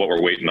just don't know what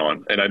we're waiting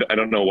on. And I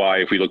don't know why,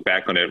 if we look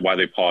back on it, why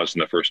they paused in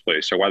the first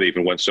place or why they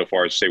even went so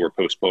far as to say we're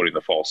postponing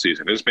the fall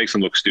season. It just makes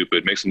them look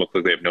stupid, makes them look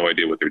like they have no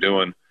idea what they're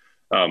doing,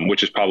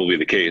 which is probably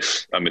the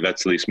case. I mean,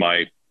 that's at least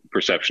my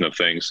perception of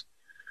things.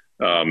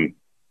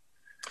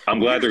 I'm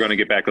glad they're going to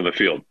get back on the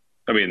field.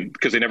 I mean,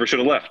 because they never should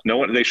have left.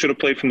 They should have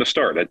played from the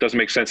start. It doesn't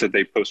make sense that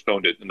they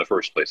postponed it in the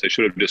first place. They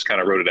should have just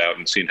kind of wrote it out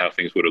and seen how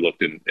things would have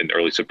looked in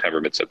early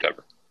September,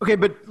 mid-September. Okay,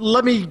 but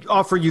let me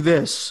offer you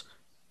this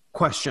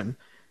question.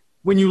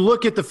 When you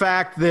look at the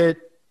fact that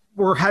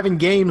we're having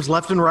games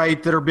left and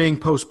right that are being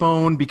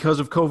postponed because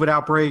of COVID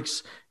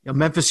outbreaks,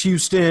 Memphis,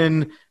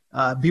 Houston,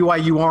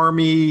 BYU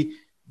Army,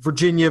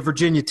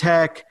 Virginia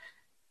Tech,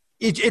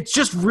 it's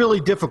just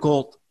really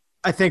difficult,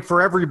 I think,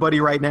 for everybody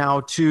right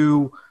now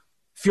to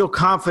feel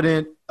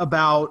confident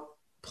about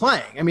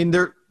playing. I mean,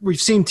 we've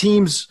seen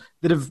teams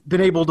that have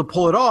been able to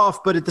pull it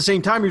off, but at the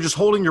same time, you're just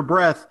holding your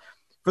breath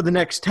for the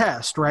next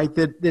test, right?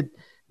 That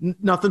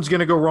nothing's going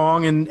to go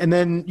wrong, and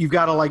then you've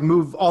got to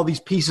move all these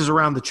pieces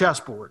around the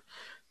chessboard.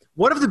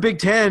 What if the Big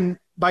Ten,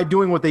 by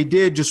doing what they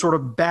did, just sort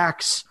of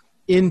backs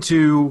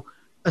into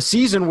a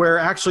season where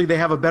actually they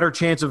have a better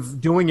chance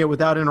of doing it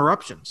without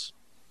interruptions.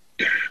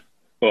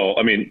 Well,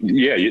 I mean,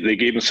 yeah, they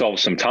gave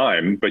themselves some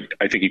time, but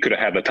I think you could have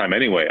had that time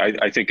anyway.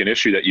 I think an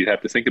issue that you'd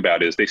have to think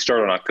about is they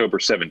start on October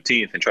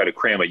 17th and try to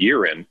cram a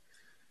year in.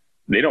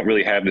 They don't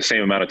really have the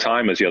same amount of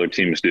time as the other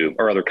teams do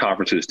or other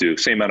conferences do,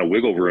 same amount of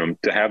wiggle room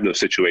to have those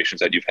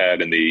situations that you've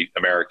had in the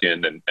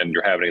American and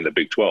you're having in the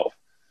Big 12.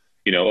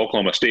 You know,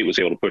 Oklahoma State was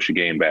able to push a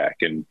game back,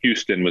 and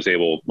Houston was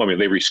able – I mean,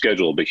 they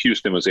rescheduled, but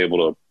Houston was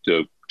able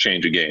to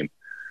change a game.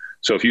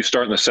 So if you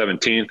start on the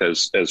 17th,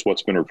 as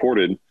what's been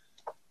reported,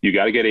 you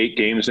got to get 8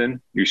 games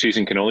in. Your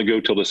season can only go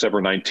till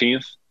December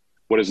 19th.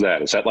 What is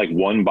that? Is that like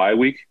one bye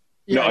week?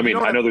 Yeah, no, I mean,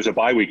 I know there's a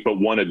bye week, but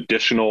one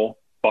additional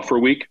buffer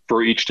week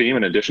for each team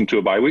in addition to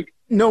a bye week?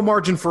 No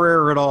margin for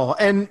error at all.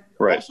 And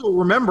right. Also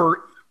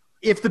remember,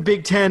 if the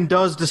Big Ten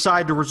does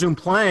decide to resume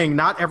playing,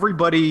 not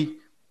everybody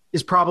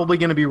is probably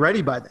going to be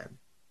ready by then.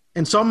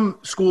 And some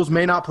schools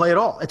may not play at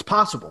all. It's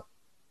possible.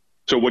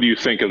 So what do you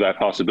think of that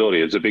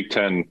possibility? Is the Big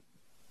Ten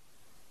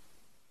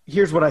 –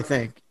 Here's what I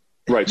think.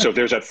 Right. So if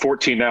there's at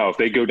 14 now, if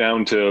they go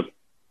down to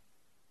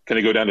 – can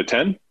they go down to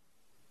 10?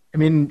 I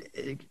mean,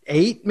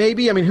 8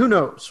 maybe. I mean, who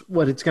knows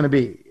what it's going to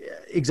be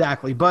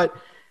exactly. But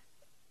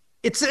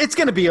it's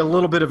going to be a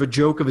little bit of a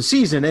joke of a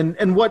season.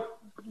 And what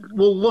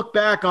we'll look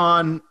back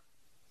on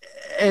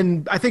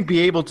and I think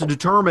be able to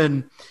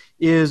determine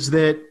is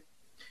that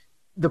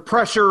the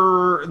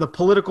pressure, the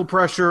political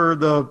pressure,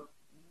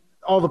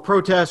 all the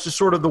protests, just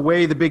sort of the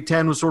way the Big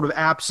Ten was sort of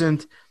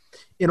absent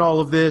in all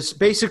of this.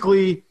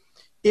 Basically,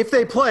 if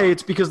they play,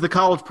 it's because the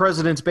college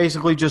presidents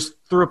basically just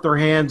threw up their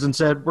hands and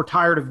said, we're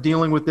tired of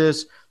dealing with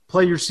this,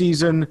 play your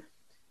season.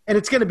 And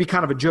it's going to be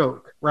kind of a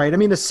joke, right? I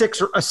mean, a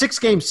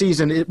 6-game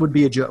season, it would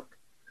be a joke.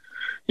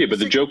 Yeah, but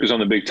the joke is on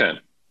the Big Ten.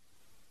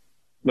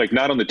 Like,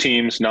 not on the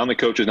teams, not on the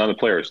coaches, not on the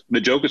players.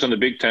 The joke is on the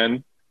Big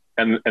Ten,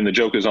 and the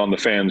joke is on the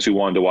fans who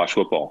wanted to watch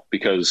football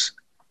because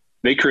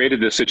they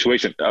created this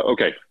situation.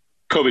 Okay,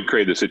 COVID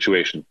created this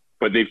situation,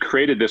 but they've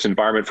created this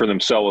environment for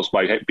themselves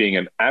by being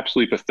an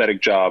absolutely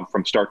pathetic job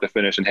from start to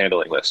finish and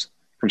handling this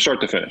from start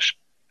to finish.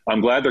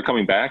 I'm glad they're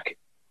coming back.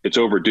 It's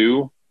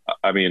overdue.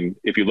 I mean,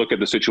 if you look at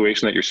the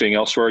situation that you're seeing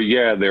elsewhere,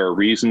 yeah, there are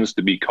reasons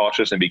to be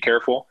cautious and be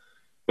careful,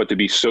 but to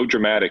be so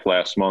dramatic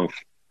last month,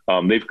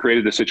 they've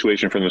created the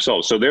situation for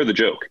themselves. So they're the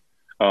joke.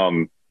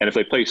 And if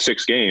they play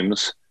 6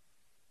 games,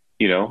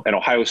 you know, and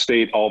Ohio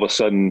State, all of a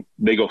sudden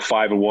they go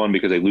 5-1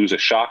 because they lose a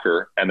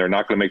shocker and they're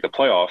not going to make the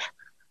playoff,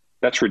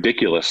 that's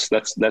ridiculous.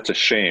 That's a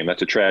shame.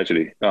 That's a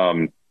tragedy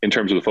in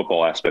terms of the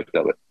football aspect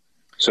of it.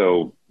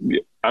 So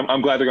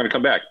I'm glad they're going to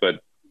come back,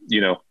 but,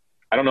 you know,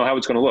 I don't know how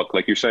it's going to look.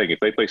 Like you're saying, if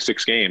they play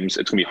 6 games,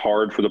 it's going to be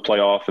hard for the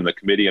playoff and the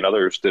committee and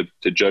others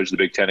to judge the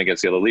Big Ten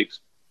against the other leagues.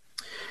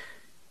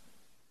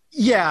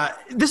 Yeah,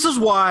 this is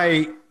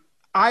why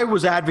I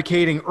was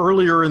advocating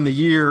earlier in the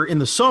year, in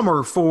the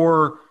summer,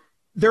 for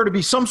there to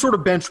be some sort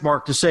of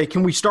benchmark to say,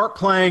 can we start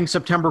playing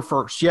September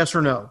 1st, yes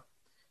or no?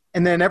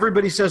 And then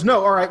everybody says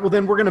no. All right, well,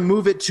 then we're going to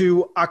move it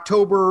to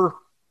October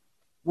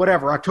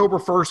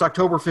 1st,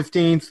 October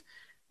 15th,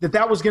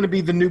 that was going to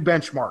be the new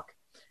benchmark.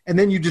 And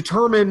then you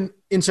determine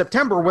in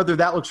September whether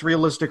that looks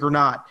realistic or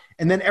not.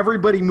 And then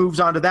everybody moves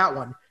on to that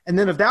one. And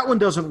then if that one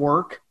doesn't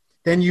work,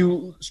 then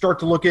you start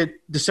to look at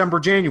December,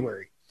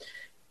 January.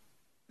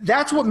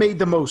 That's what made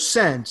the most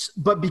sense.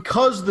 But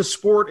because the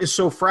sport is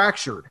so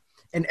fractured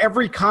and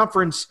every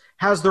conference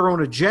has their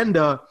own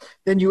agenda,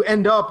 then you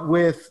end up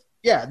with,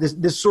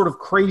 this sort of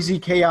crazy,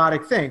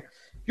 chaotic thing.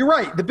 You're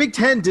right. The Big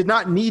Ten did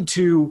not need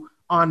to,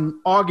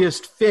 on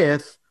August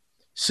 5th,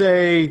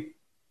 say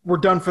we're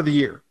done for the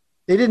year.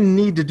 They didn't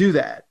need to do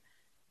that.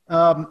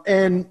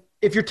 And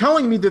if you're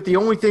telling me that the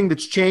only thing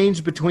that's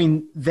changed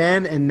between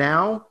then and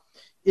now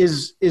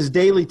is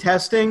daily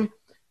testing,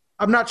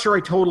 I'm not sure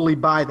I totally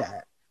buy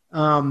that.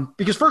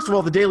 Because first of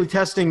all, the daily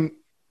testing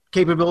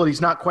capability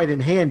is not quite in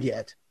hand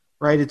yet,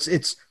 right?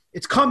 It's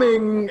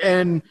coming,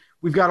 and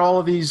we've got all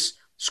of these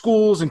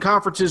schools and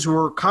conferences who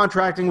are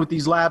contracting with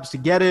these labs to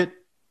get it.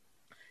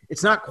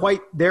 It's not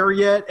quite there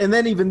yet. And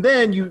then even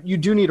then, you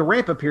do need a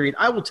ramp-up period.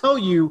 I will tell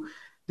you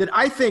that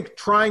I think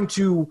trying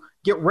to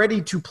get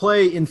ready to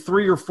play in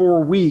 3 or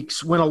 4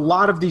 weeks when a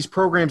lot of these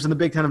programs in the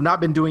Big Ten have not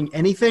been doing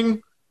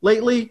anything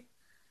lately,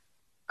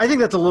 I think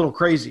that's a little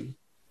crazy.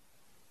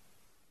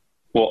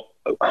 Well,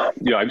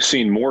 I've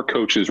seen more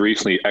coaches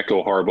recently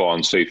echo Harbaugh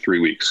and say 3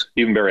 weeks.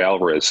 Even Barry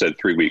Alvarez said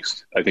 3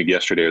 weeks, I think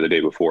yesterday or the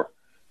day before.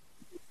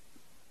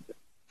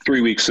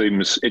 3 weeks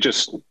seems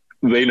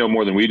 – they know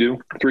more than we do.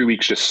 3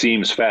 weeks just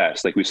seems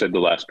fast, like we said the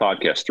last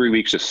podcast. 3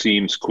 weeks just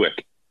seems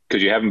quick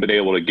because you haven't been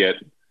able to get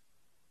 –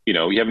 you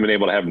haven't been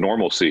able to have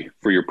normalcy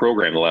for your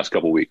program the last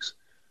couple of weeks.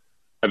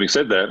 Having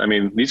said that, I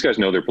mean, these guys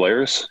know their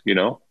players,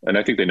 and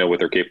I think they know what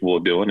they're capable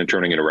of doing and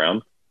turning it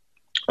around.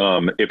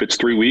 If it's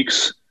 3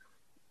 weeks,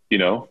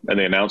 and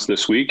they announce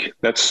this week,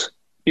 that's,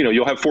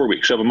 you'll have 4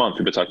 weeks. You'll have a month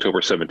if it's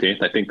October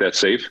 17th. I think that's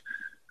safe.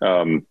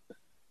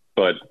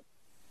 But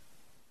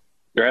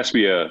there has to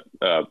be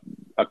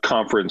a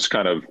conference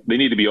they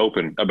need to be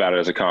open about it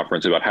as a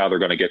conference about how they're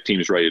going to get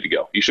teams ready to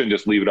go. You shouldn't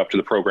just leave it up to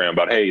the program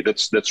about, hey,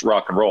 that's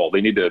rock and roll.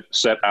 They need to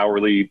set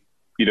hourly,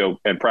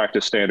 and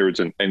practice standards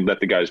and let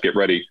the guys get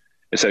ready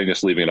instead of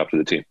just leaving it up to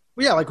the team.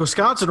 Well, yeah, like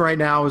Wisconsin right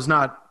now is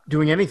not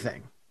doing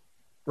anything,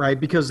 right?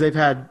 Because they've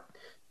had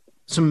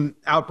some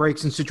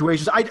outbreaks and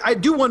situations. I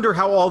do wonder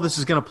how all this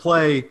is going to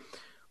play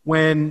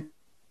when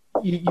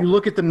you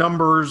look at the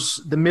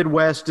numbers. The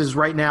Midwest is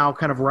right now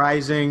kind of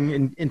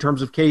rising in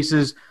terms of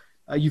cases.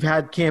 You've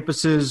had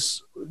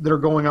campuses that are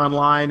going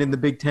online in the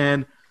Big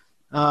Ten.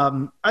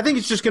 I think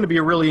it's just going to be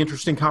a really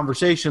interesting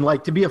conversation,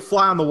 like to be a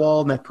fly on the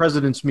wall in that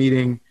president's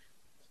meeting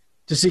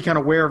to see kind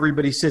of where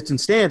everybody sits and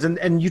stands.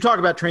 And you talk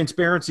about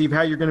transparency of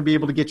how you're going to be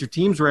able to get your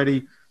teams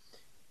ready.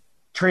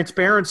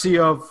 Transparency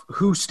of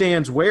who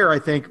stands where, I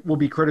think, will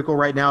be critical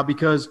right now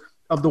because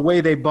of the way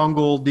they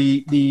bungled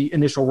the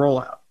initial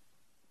rollout.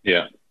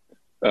 Yeah.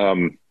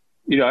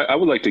 I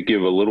would like to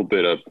give a little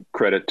bit of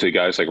credit to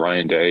guys like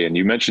Ryan Day, and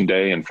you mentioned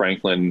Day and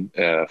Franklin,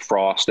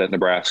 Frost at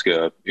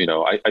Nebraska.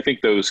 I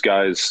think those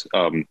guys,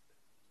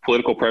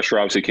 political pressure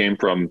obviously came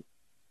from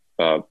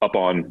up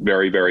on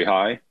very, very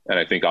high. And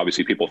I think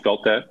obviously people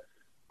felt that,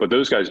 but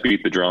those guys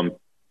beat the drum.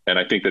 And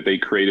I think that they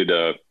created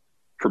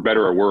for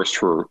better or worse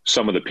for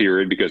some of the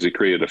period, because they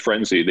created a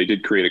frenzy. They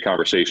did create a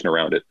conversation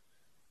around it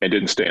and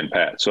didn't stand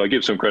pat. So I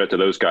give some credit to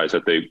those guys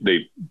that they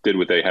did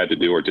what they had to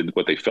do or did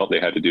what they felt they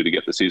had to do to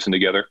get the season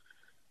together.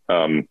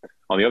 On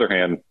the other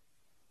hand,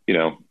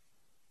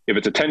 if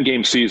it's a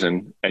 10-game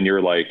season and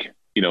you're like,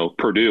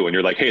 Purdue, and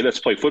you're like, hey, let's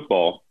play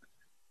football,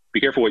 be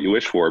careful what you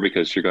wish for,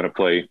 because you're going to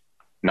play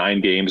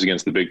 9 games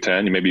against the Big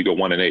Ten, and maybe you go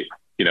 1-8,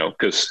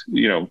 because,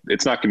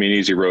 it's not going to be an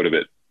easy road of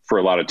it for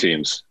a lot of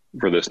teams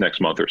for this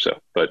next month or so.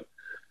 But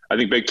I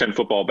think Big Ten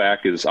football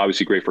back is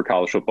obviously great for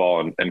college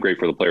football and great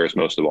for the players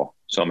most of all.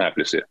 So I'm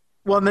happy to see it.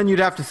 Well, and then you'd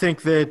have to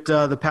think that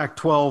the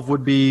Pac-12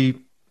 would be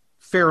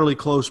fairly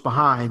close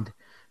behind.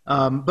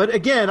 But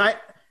again,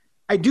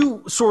 I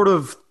do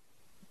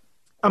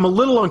I'm a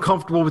little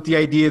uncomfortable with the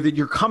idea that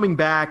you're coming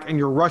back and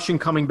you're rushing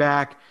coming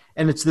back,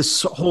 and it's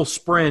this whole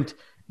sprint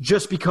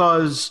just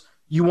because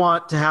you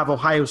want to have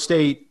Ohio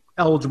State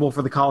eligible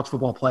for the college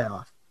football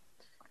playoff.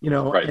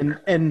 Right.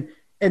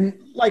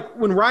 And like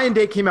when Ryan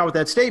Day came out with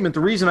that statement,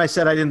 the reason I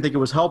said I didn't think it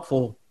was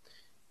helpful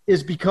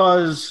is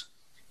because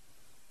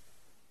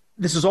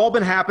this has all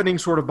been happening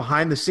sort of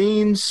behind the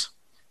scenes.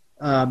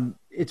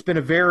 It's been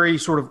a very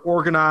sort of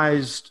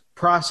organized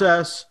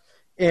process.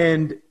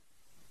 And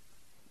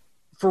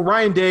for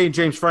Ryan Day and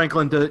James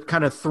Franklin to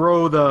kind of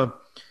throw the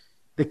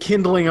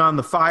kindling on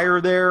the fire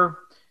there,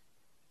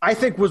 I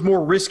think was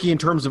more risky in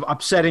terms of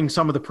upsetting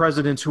some of the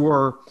presidents who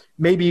are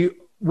maybe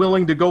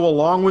willing to go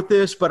along with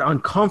this, but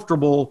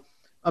uncomfortable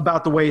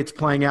about the way it's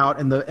playing out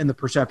and the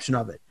perception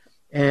of it.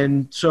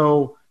 And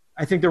so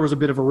I think there was a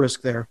bit of a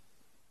risk there.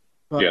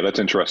 But, yeah, that's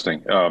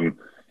interesting.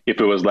 If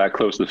it was that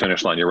close to the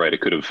finish line, you're right. It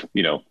could have,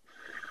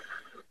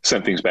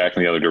 sent things back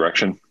in the other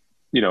direction.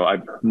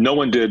 No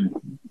one did.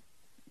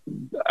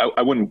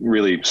 I wouldn't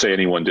really say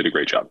anyone did a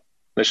great job.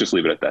 Let's just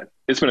leave it at that.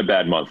 It's been a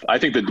bad month. I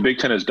think that the Big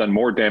Ten has done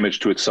more damage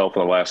to itself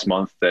in the last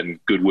month than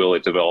goodwill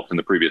it developed in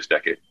the previous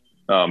decade.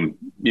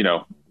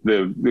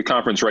 The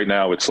conference right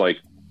now, it's like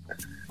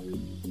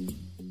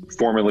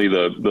formerly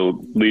the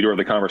leader of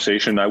the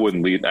conversation. I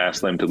wouldn't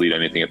ask them to lead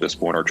anything at this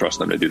point or trust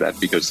them to do that,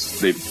 because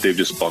they've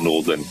just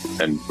bundled and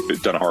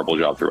done a horrible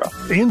job throughout.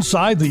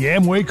 Inside the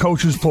Amway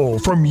Coaches Poll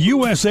from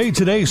USA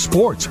Today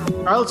Sports.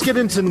 All right, let's get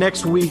into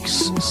next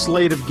week's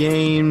slate of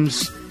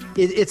games.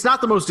 It's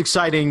not the most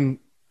exciting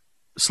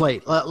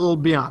slate, we'll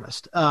be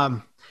honest.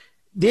 The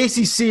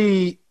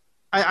ACC,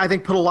 I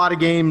think, put a lot of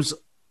games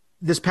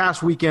this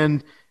past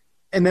weekend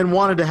and then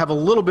wanted to have a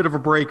little bit of a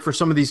break for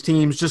some of these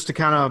teams just to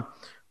kind of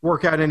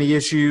work out any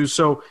issues.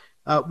 So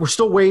we're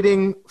still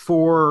waiting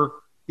for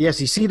the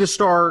SEC to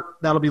start.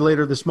 That'll be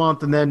later this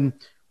month, and then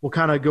we'll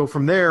kind of go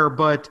from there.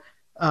 But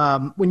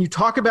when you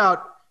talk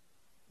about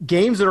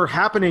games that are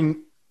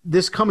happening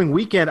this coming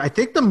weekend, I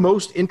think the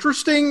most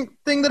interesting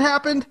thing that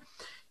happened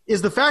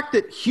is the fact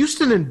that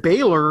Houston and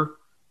Baylor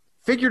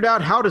figured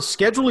out how to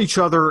schedule each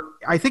other,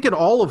 I think, in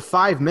all of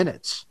 5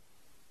 minutes.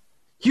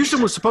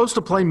 Houston was supposed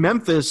to play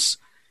Memphis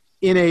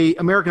in a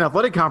American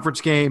Athletic Conference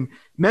game.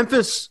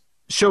 Memphis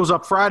shows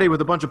up Friday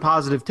with a bunch of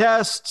positive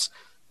tests.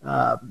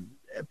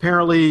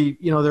 Apparently,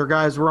 their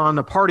guys were on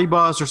a party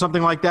bus or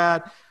something like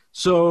that.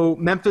 So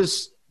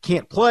Memphis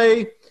can't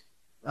play.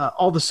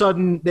 All of a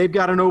sudden, they've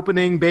got an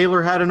opening.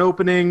 Baylor had an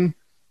opening,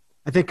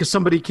 I think, because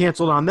somebody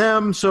canceled on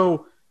them.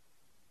 So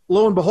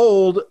lo and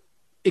behold,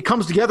 it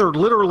comes together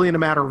literally in a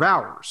matter of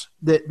hours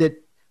that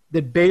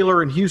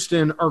Baylor and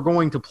Houston are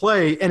going to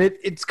play. And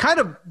it's kind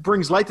of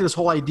brings light to this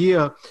whole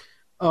idea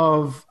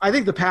of, I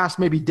think, the past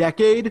maybe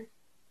decade,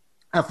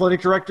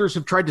 athletic directors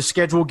have tried to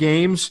schedule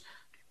games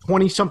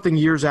 20-something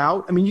years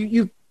out. I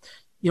mean,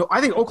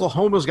 I think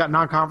Oklahoma's got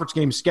non-conference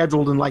games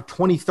scheduled in like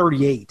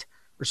 2038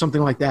 or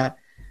something like that.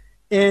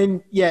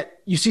 And yet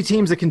you see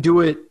teams that can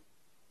do it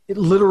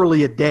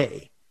literally a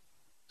day.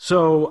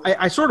 So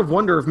I sort of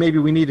wonder if maybe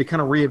we need to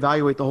kind of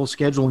reevaluate the whole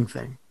scheduling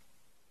thing.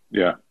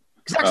 Yeah.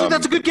 Actually,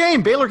 that's a good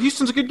game.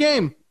 Baylor-Houston's a good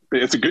game.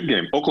 It's a good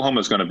game.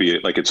 Oklahoma is going to be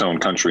like its own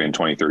country in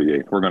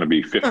 2038. We're going to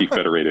be 50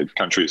 federated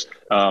countries.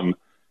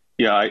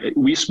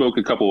 We spoke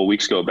a couple of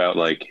weeks ago about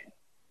like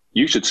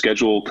you should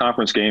schedule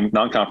conference game,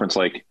 non-conference,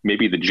 like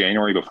maybe the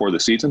January before the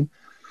season.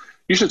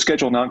 You should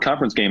schedule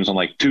non-conference games on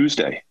like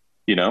Tuesday.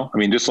 I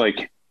mean, just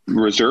like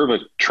reserve a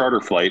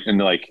charter flight and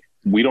like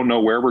we don't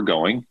know where we're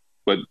going,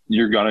 but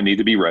you're going to need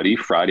to be ready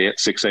Friday at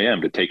 6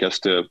 a.m. to take us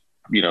to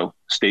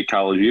State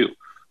College U.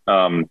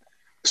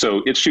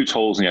 So it shoots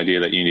holes in the idea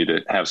that you need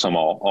to have some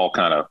all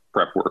kind of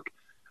prep work.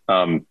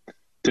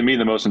 To me,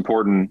 the most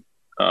important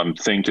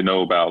thing to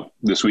know about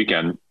this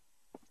weekend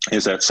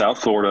is that South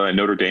Florida and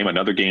Notre Dame,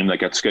 another game that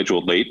got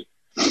scheduled late,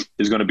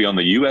 is going to be on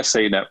the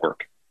USA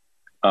Network.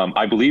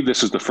 I believe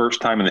this is the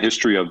first time in the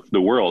history of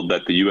the world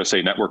that the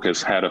USA Network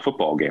has had a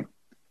football game.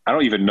 I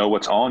don't even know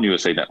what's on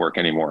USA Network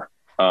anymore.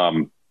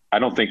 I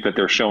don't think that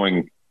they're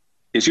showing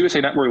 – is USA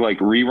Network like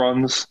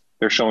reruns?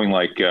 They're showing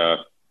like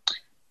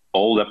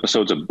old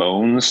episodes of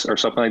Bones or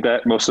something like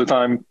that most of the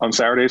time on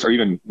Saturdays or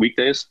even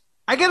weekdays.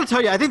 I got to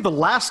tell you, I think the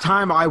last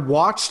time I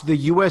watched the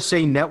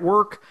USA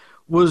Network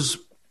was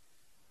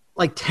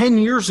like 10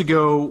 years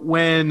ago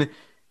when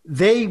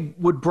they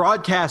would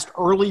broadcast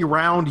early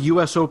round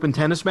U.S. Open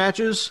tennis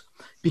matches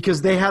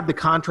because they had the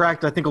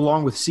contract, I think,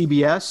 along with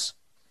CBS.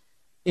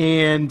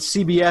 And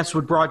CBS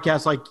would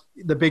broadcast like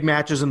the big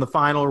matches in the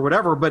final or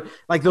whatever. But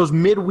like those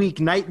midweek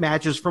night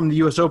matches from the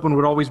U.S. Open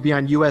would always be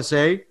on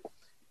USA.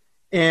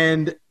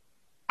 And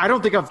I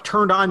don't think I've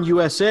turned on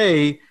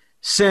USA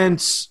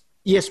since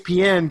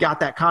ESPN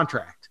got that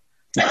contract.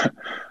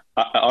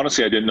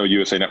 Honestly, I didn't know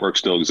USA Network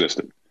still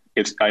existed.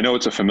 I know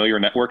it's a familiar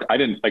network. I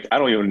don't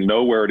even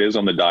know where it is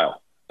on the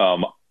dial.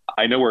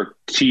 I know where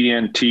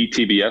TNT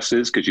TBS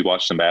is because you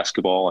watch some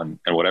basketball and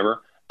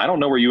whatever. I don't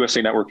know where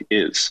USA Network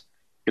is.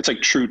 It's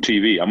like True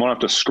TV. I'm going to have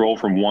to scroll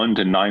from 1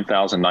 to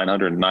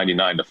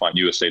 9,999 to find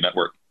USA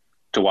Network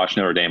to watch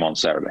Notre Dame on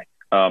Saturday.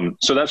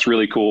 So that's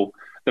really cool.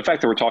 The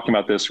fact that we're talking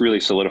about this really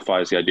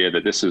solidifies the idea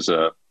that this is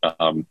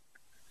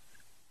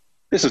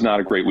not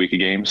a great week of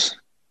games.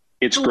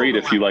 It's great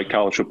if you like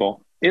college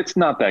football. It's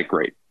not that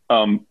great.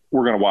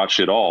 We're going to watch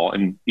it all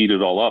and eat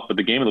it all up. But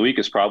the game of the week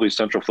is probably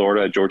Central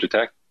Florida at Georgia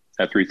Tech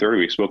at 3:30.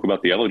 We spoke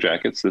about the Yellow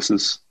Jackets. This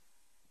is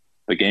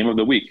the game of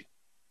the week.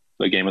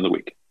 The game of the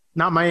week.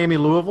 Not Miami,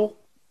 Louisville?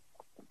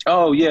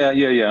 Oh, yeah.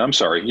 I'm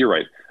sorry. You're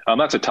right.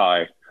 That's a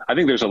tie. I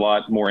think there's a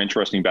lot more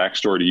interesting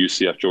backstory to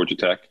UCF Georgia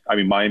Tech. I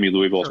mean, Miami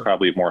Louisville is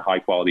probably a more high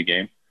quality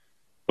game,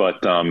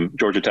 but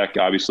Georgia Tech,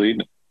 obviously,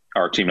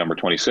 our team number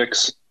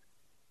 26.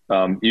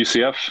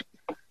 UCF,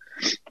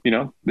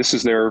 this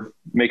is their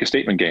make a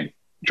statement game.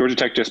 Georgia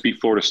Tech just beat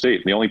Florida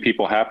State. The only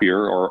people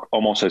happier or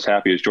almost as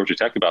happy as Georgia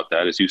Tech about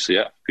that is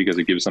UCF because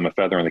it gives them a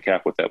feather in the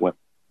cap with that win.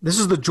 This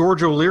is the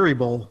George O'Leary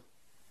Bowl.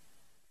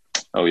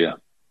 Oh, yeah.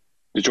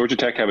 Does Georgia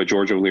Tech have a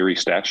George O'Leary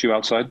statue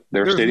outside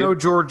their stadium? There's no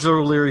George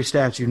O'Leary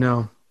statue,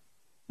 no.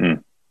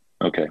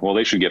 Okay. Well,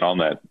 they should get on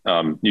that.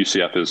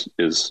 UCF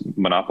is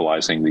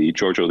monopolizing the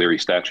George O'Leary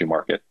statue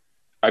market.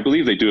 I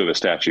believe they do have a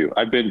statue.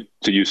 I've been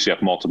to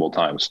UCF multiple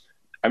times.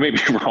 I may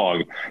be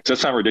wrong. Does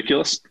that sound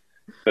ridiculous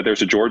that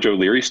there's a George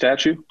O'Leary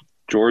statue?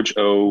 George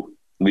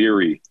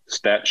O'Leary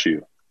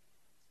statue.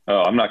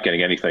 Oh, I'm not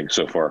getting anything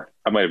so far.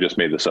 I might have just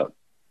made this up.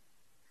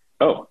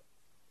 Oh,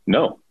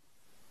 no.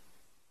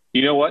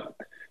 You know what?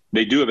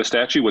 They do have a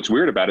statue. What's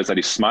weird about it is that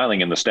he's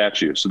smiling in the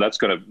statue. So that's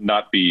going to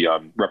not be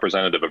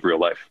representative of real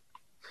life.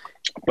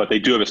 But they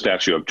do have a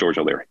statue of George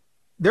O'Leary.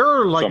 There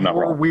are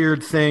more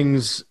weird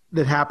things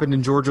that happened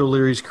in George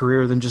O'Leary's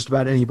career than just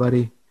about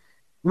anybody.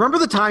 Remember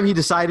the time he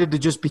decided to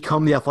just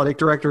become the athletic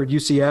director at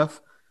UCF?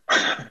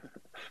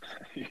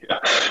 Yeah.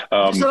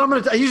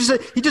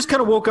 He just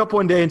kind of woke up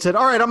one day and said,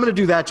 all right, I'm going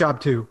to do that job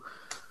too.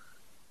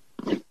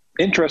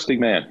 Interesting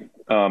man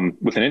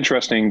with an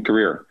interesting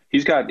career.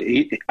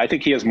 I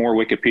think he has more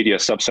Wikipedia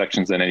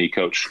subsections than any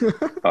coach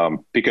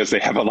because they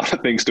have a lot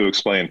of things to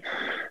explain.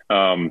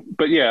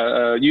 But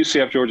yeah,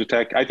 UCF, Georgia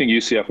Tech, I think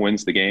UCF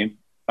wins the game.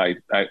 I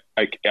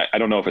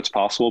don't know if it's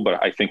possible,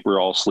 but I think we're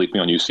all sleeping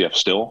on UCF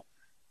still.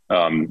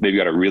 They've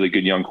got a really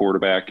good young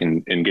quarterback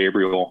in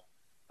Gabriel,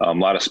 a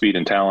lot of speed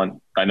and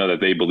talent. I know that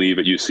they believe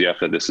at UCF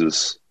that this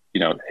is,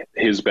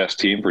 his best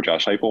team for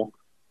Josh Heupel.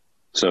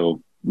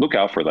 So look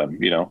out for them.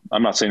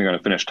 I'm not saying they're going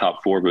to finish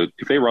top 4, but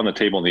if they run the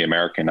table in the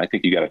American, I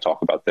think you got to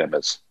talk about them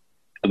as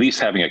at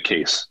least having a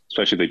case,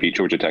 especially if they beat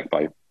Georgia Tech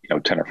by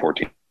 10 or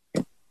 14.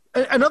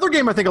 Another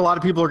game I think a lot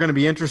of people are going to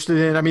be interested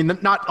in, I mean,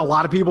 not a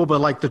lot of people,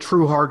 but like the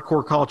true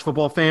hardcore college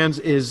football fans,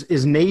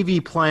 is Navy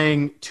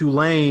playing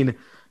Tulane.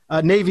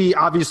 Navy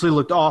obviously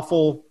looked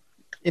awful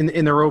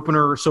in their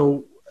opener,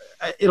 so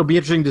it'll be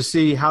interesting to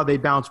see how they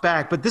bounce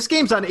back. But this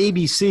game's on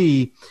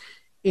ABC,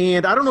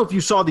 and I don't know if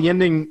you saw the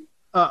ending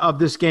of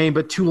this game,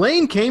 but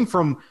Tulane came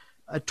from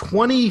a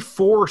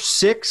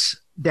 24-6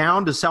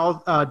 down to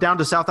South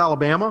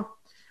Alabama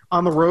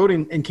on the road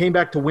and came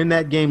back to win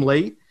that game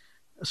late.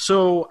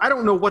 So I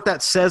don't know what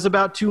that says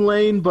about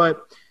Tulane,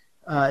 but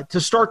to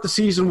start the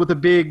season with a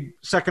big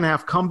second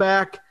half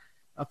comeback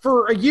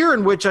for a year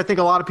in which I think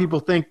a lot of people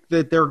think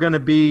that they're going to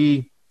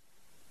be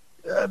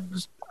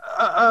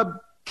a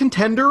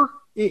contender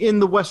in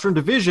the Western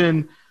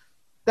Division,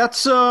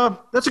 that's a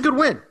good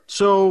win.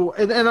 So,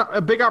 and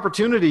a big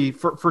opportunity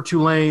for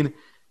Tulane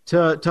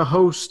to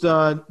host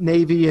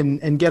Navy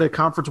and get a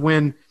conference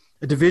win,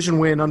 a division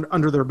win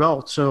under their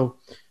belt. So,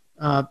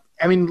 I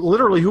mean,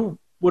 literally, who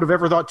would have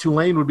ever thought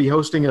Tulane would be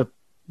hosting a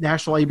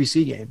national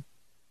ABC game?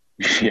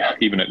 Yeah,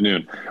 even at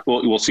noon.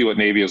 Well, we'll see what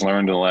Navy has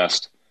learned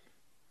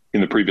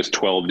in the previous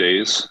 12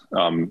 days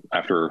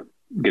after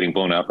getting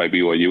blown out by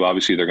BYU.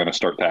 Obviously, they're going to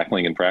start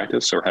tackling in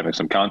practice or having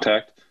some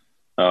contact.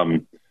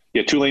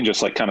 Tulane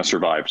just kind of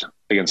survived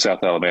against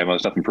South Alabama.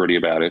 There's nothing pretty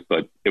about it,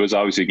 but it was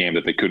obviously a game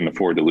that they couldn't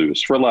afford to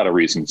lose for a lot of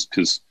reasons,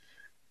 because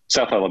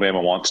South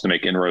Alabama wants to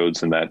make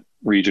inroads in that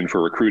region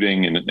for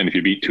recruiting. And if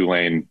you beat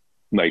Tulane,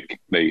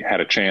 they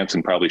had a chance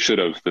and probably should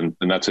have, then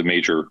that's a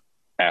major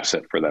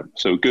asset for them.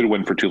 So good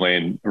win for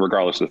Tulane,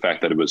 regardless of the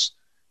fact that it was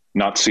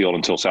not sealed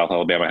until South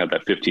Alabama had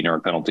that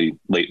 15-yard penalty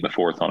late in the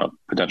fourth on a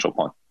potential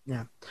punt.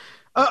 Yeah.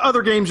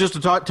 Other games just to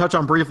touch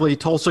on briefly,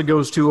 Tulsa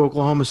goes to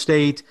Oklahoma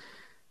State.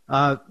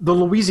 The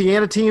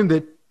Louisiana team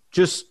that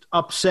just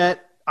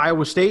upset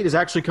Iowa State is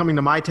actually coming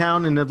to my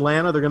town in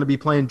Atlanta. They're going to be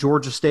playing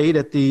Georgia State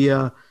at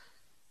the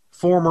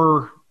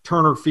former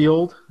Turner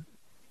Field.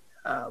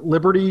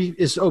 Liberty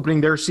is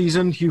opening their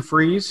season, Hugh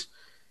Freeze,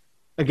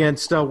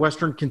 against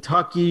Western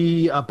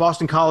Kentucky.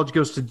 Boston College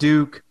goes to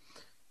Duke.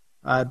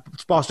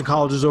 It's Boston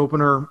College's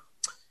opener.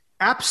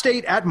 App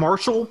State at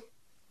Marshall.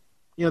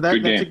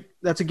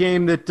 That's a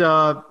game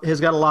that has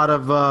got a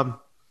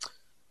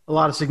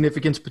lot of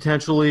significance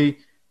potentially.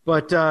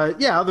 But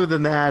other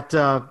than that,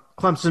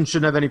 Clemson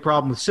shouldn't have any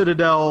problem with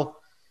Citadel.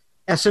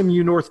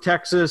 SMU North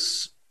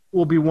Texas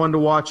will be one to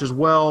watch as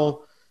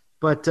well.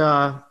 But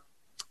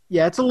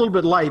it's a little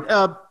bit light.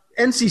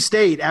 NC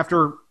State,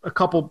 after a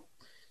couple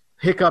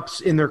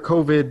hiccups in their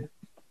COVID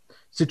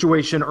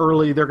situation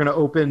early, they're going to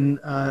open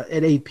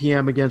at 8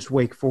 p.m. against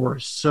Wake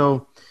Forest.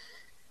 So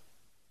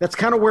that's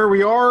kind of where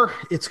we are.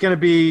 It's going to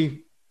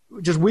be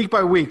just week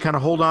by week, kind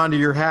of hold on to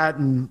your hat,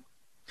 and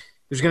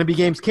there's going to be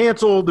games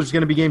canceled. There's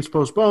going to be games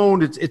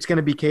postponed. It's going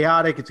to be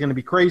chaotic. It's going to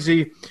be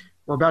crazy.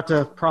 We're about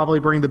to probably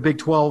bring the Big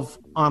 12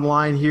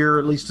 online here,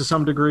 at least to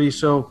some degree.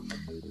 So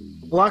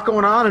a lot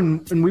going on,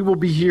 and we will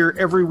be here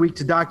every week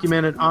to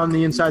document it on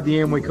the Inside the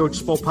Amway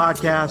Coaches Poll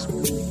podcast.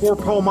 For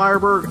Paul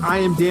Myerberg, I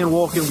am Dan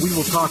Wolken. We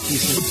will talk to you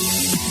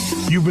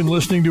soon. You've been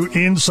listening to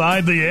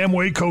Inside the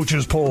Amway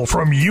Coaches Poll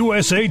from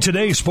USA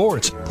Today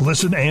Sports.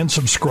 Listen and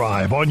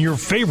subscribe on your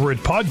favorite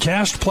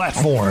podcast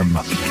platform.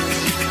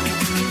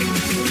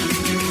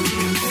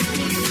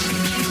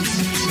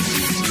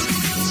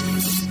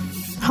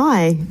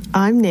 Hi,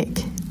 I'm Nick,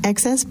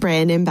 XS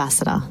Brand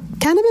Ambassador.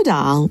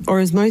 Cannabidiol, or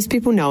as most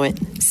people know it,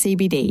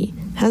 CBD,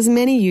 has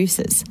many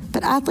uses,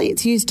 but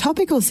athletes use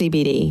topical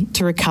CBD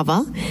to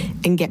recover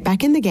and get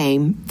back in the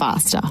game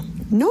faster.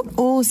 Not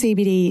all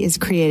CBD is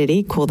created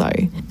equal, though,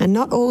 and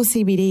not all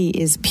CBD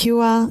is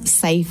pure,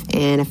 safe,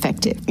 and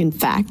effective. In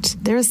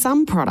fact, there are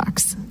some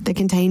products that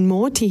contain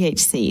more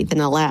THC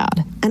than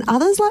allowed, and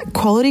others lack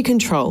quality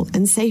control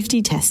and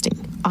safety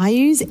testing. I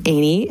use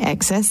any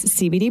excess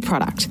CBD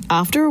product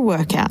after a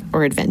workout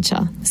or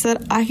adventure so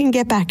that I can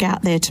get back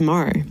out there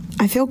tomorrow.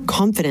 I feel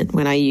confident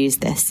when I use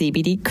their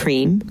CBD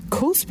cream,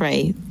 cool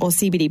spray, or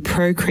CBD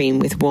Pro cream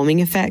with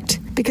warming effect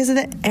because of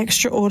the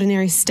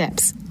extraordinary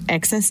steps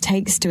Excess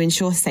takes to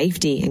ensure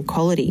safety and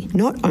quality.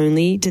 Not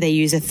only do they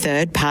use a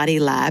third-party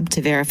lab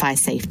to verify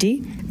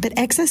safety, but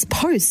Excess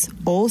posts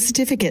all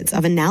certificates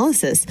of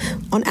analysis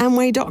on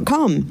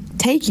Amway.com.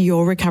 Take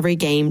your recovery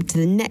game to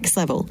the next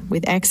level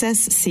with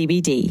Excess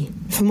CBD.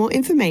 For more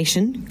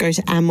information, go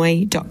to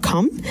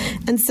Amway.com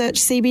and search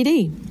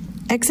CBD.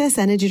 Excess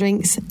energy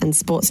drinks and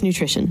sports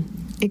nutrition,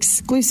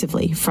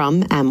 exclusively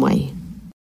from Amway.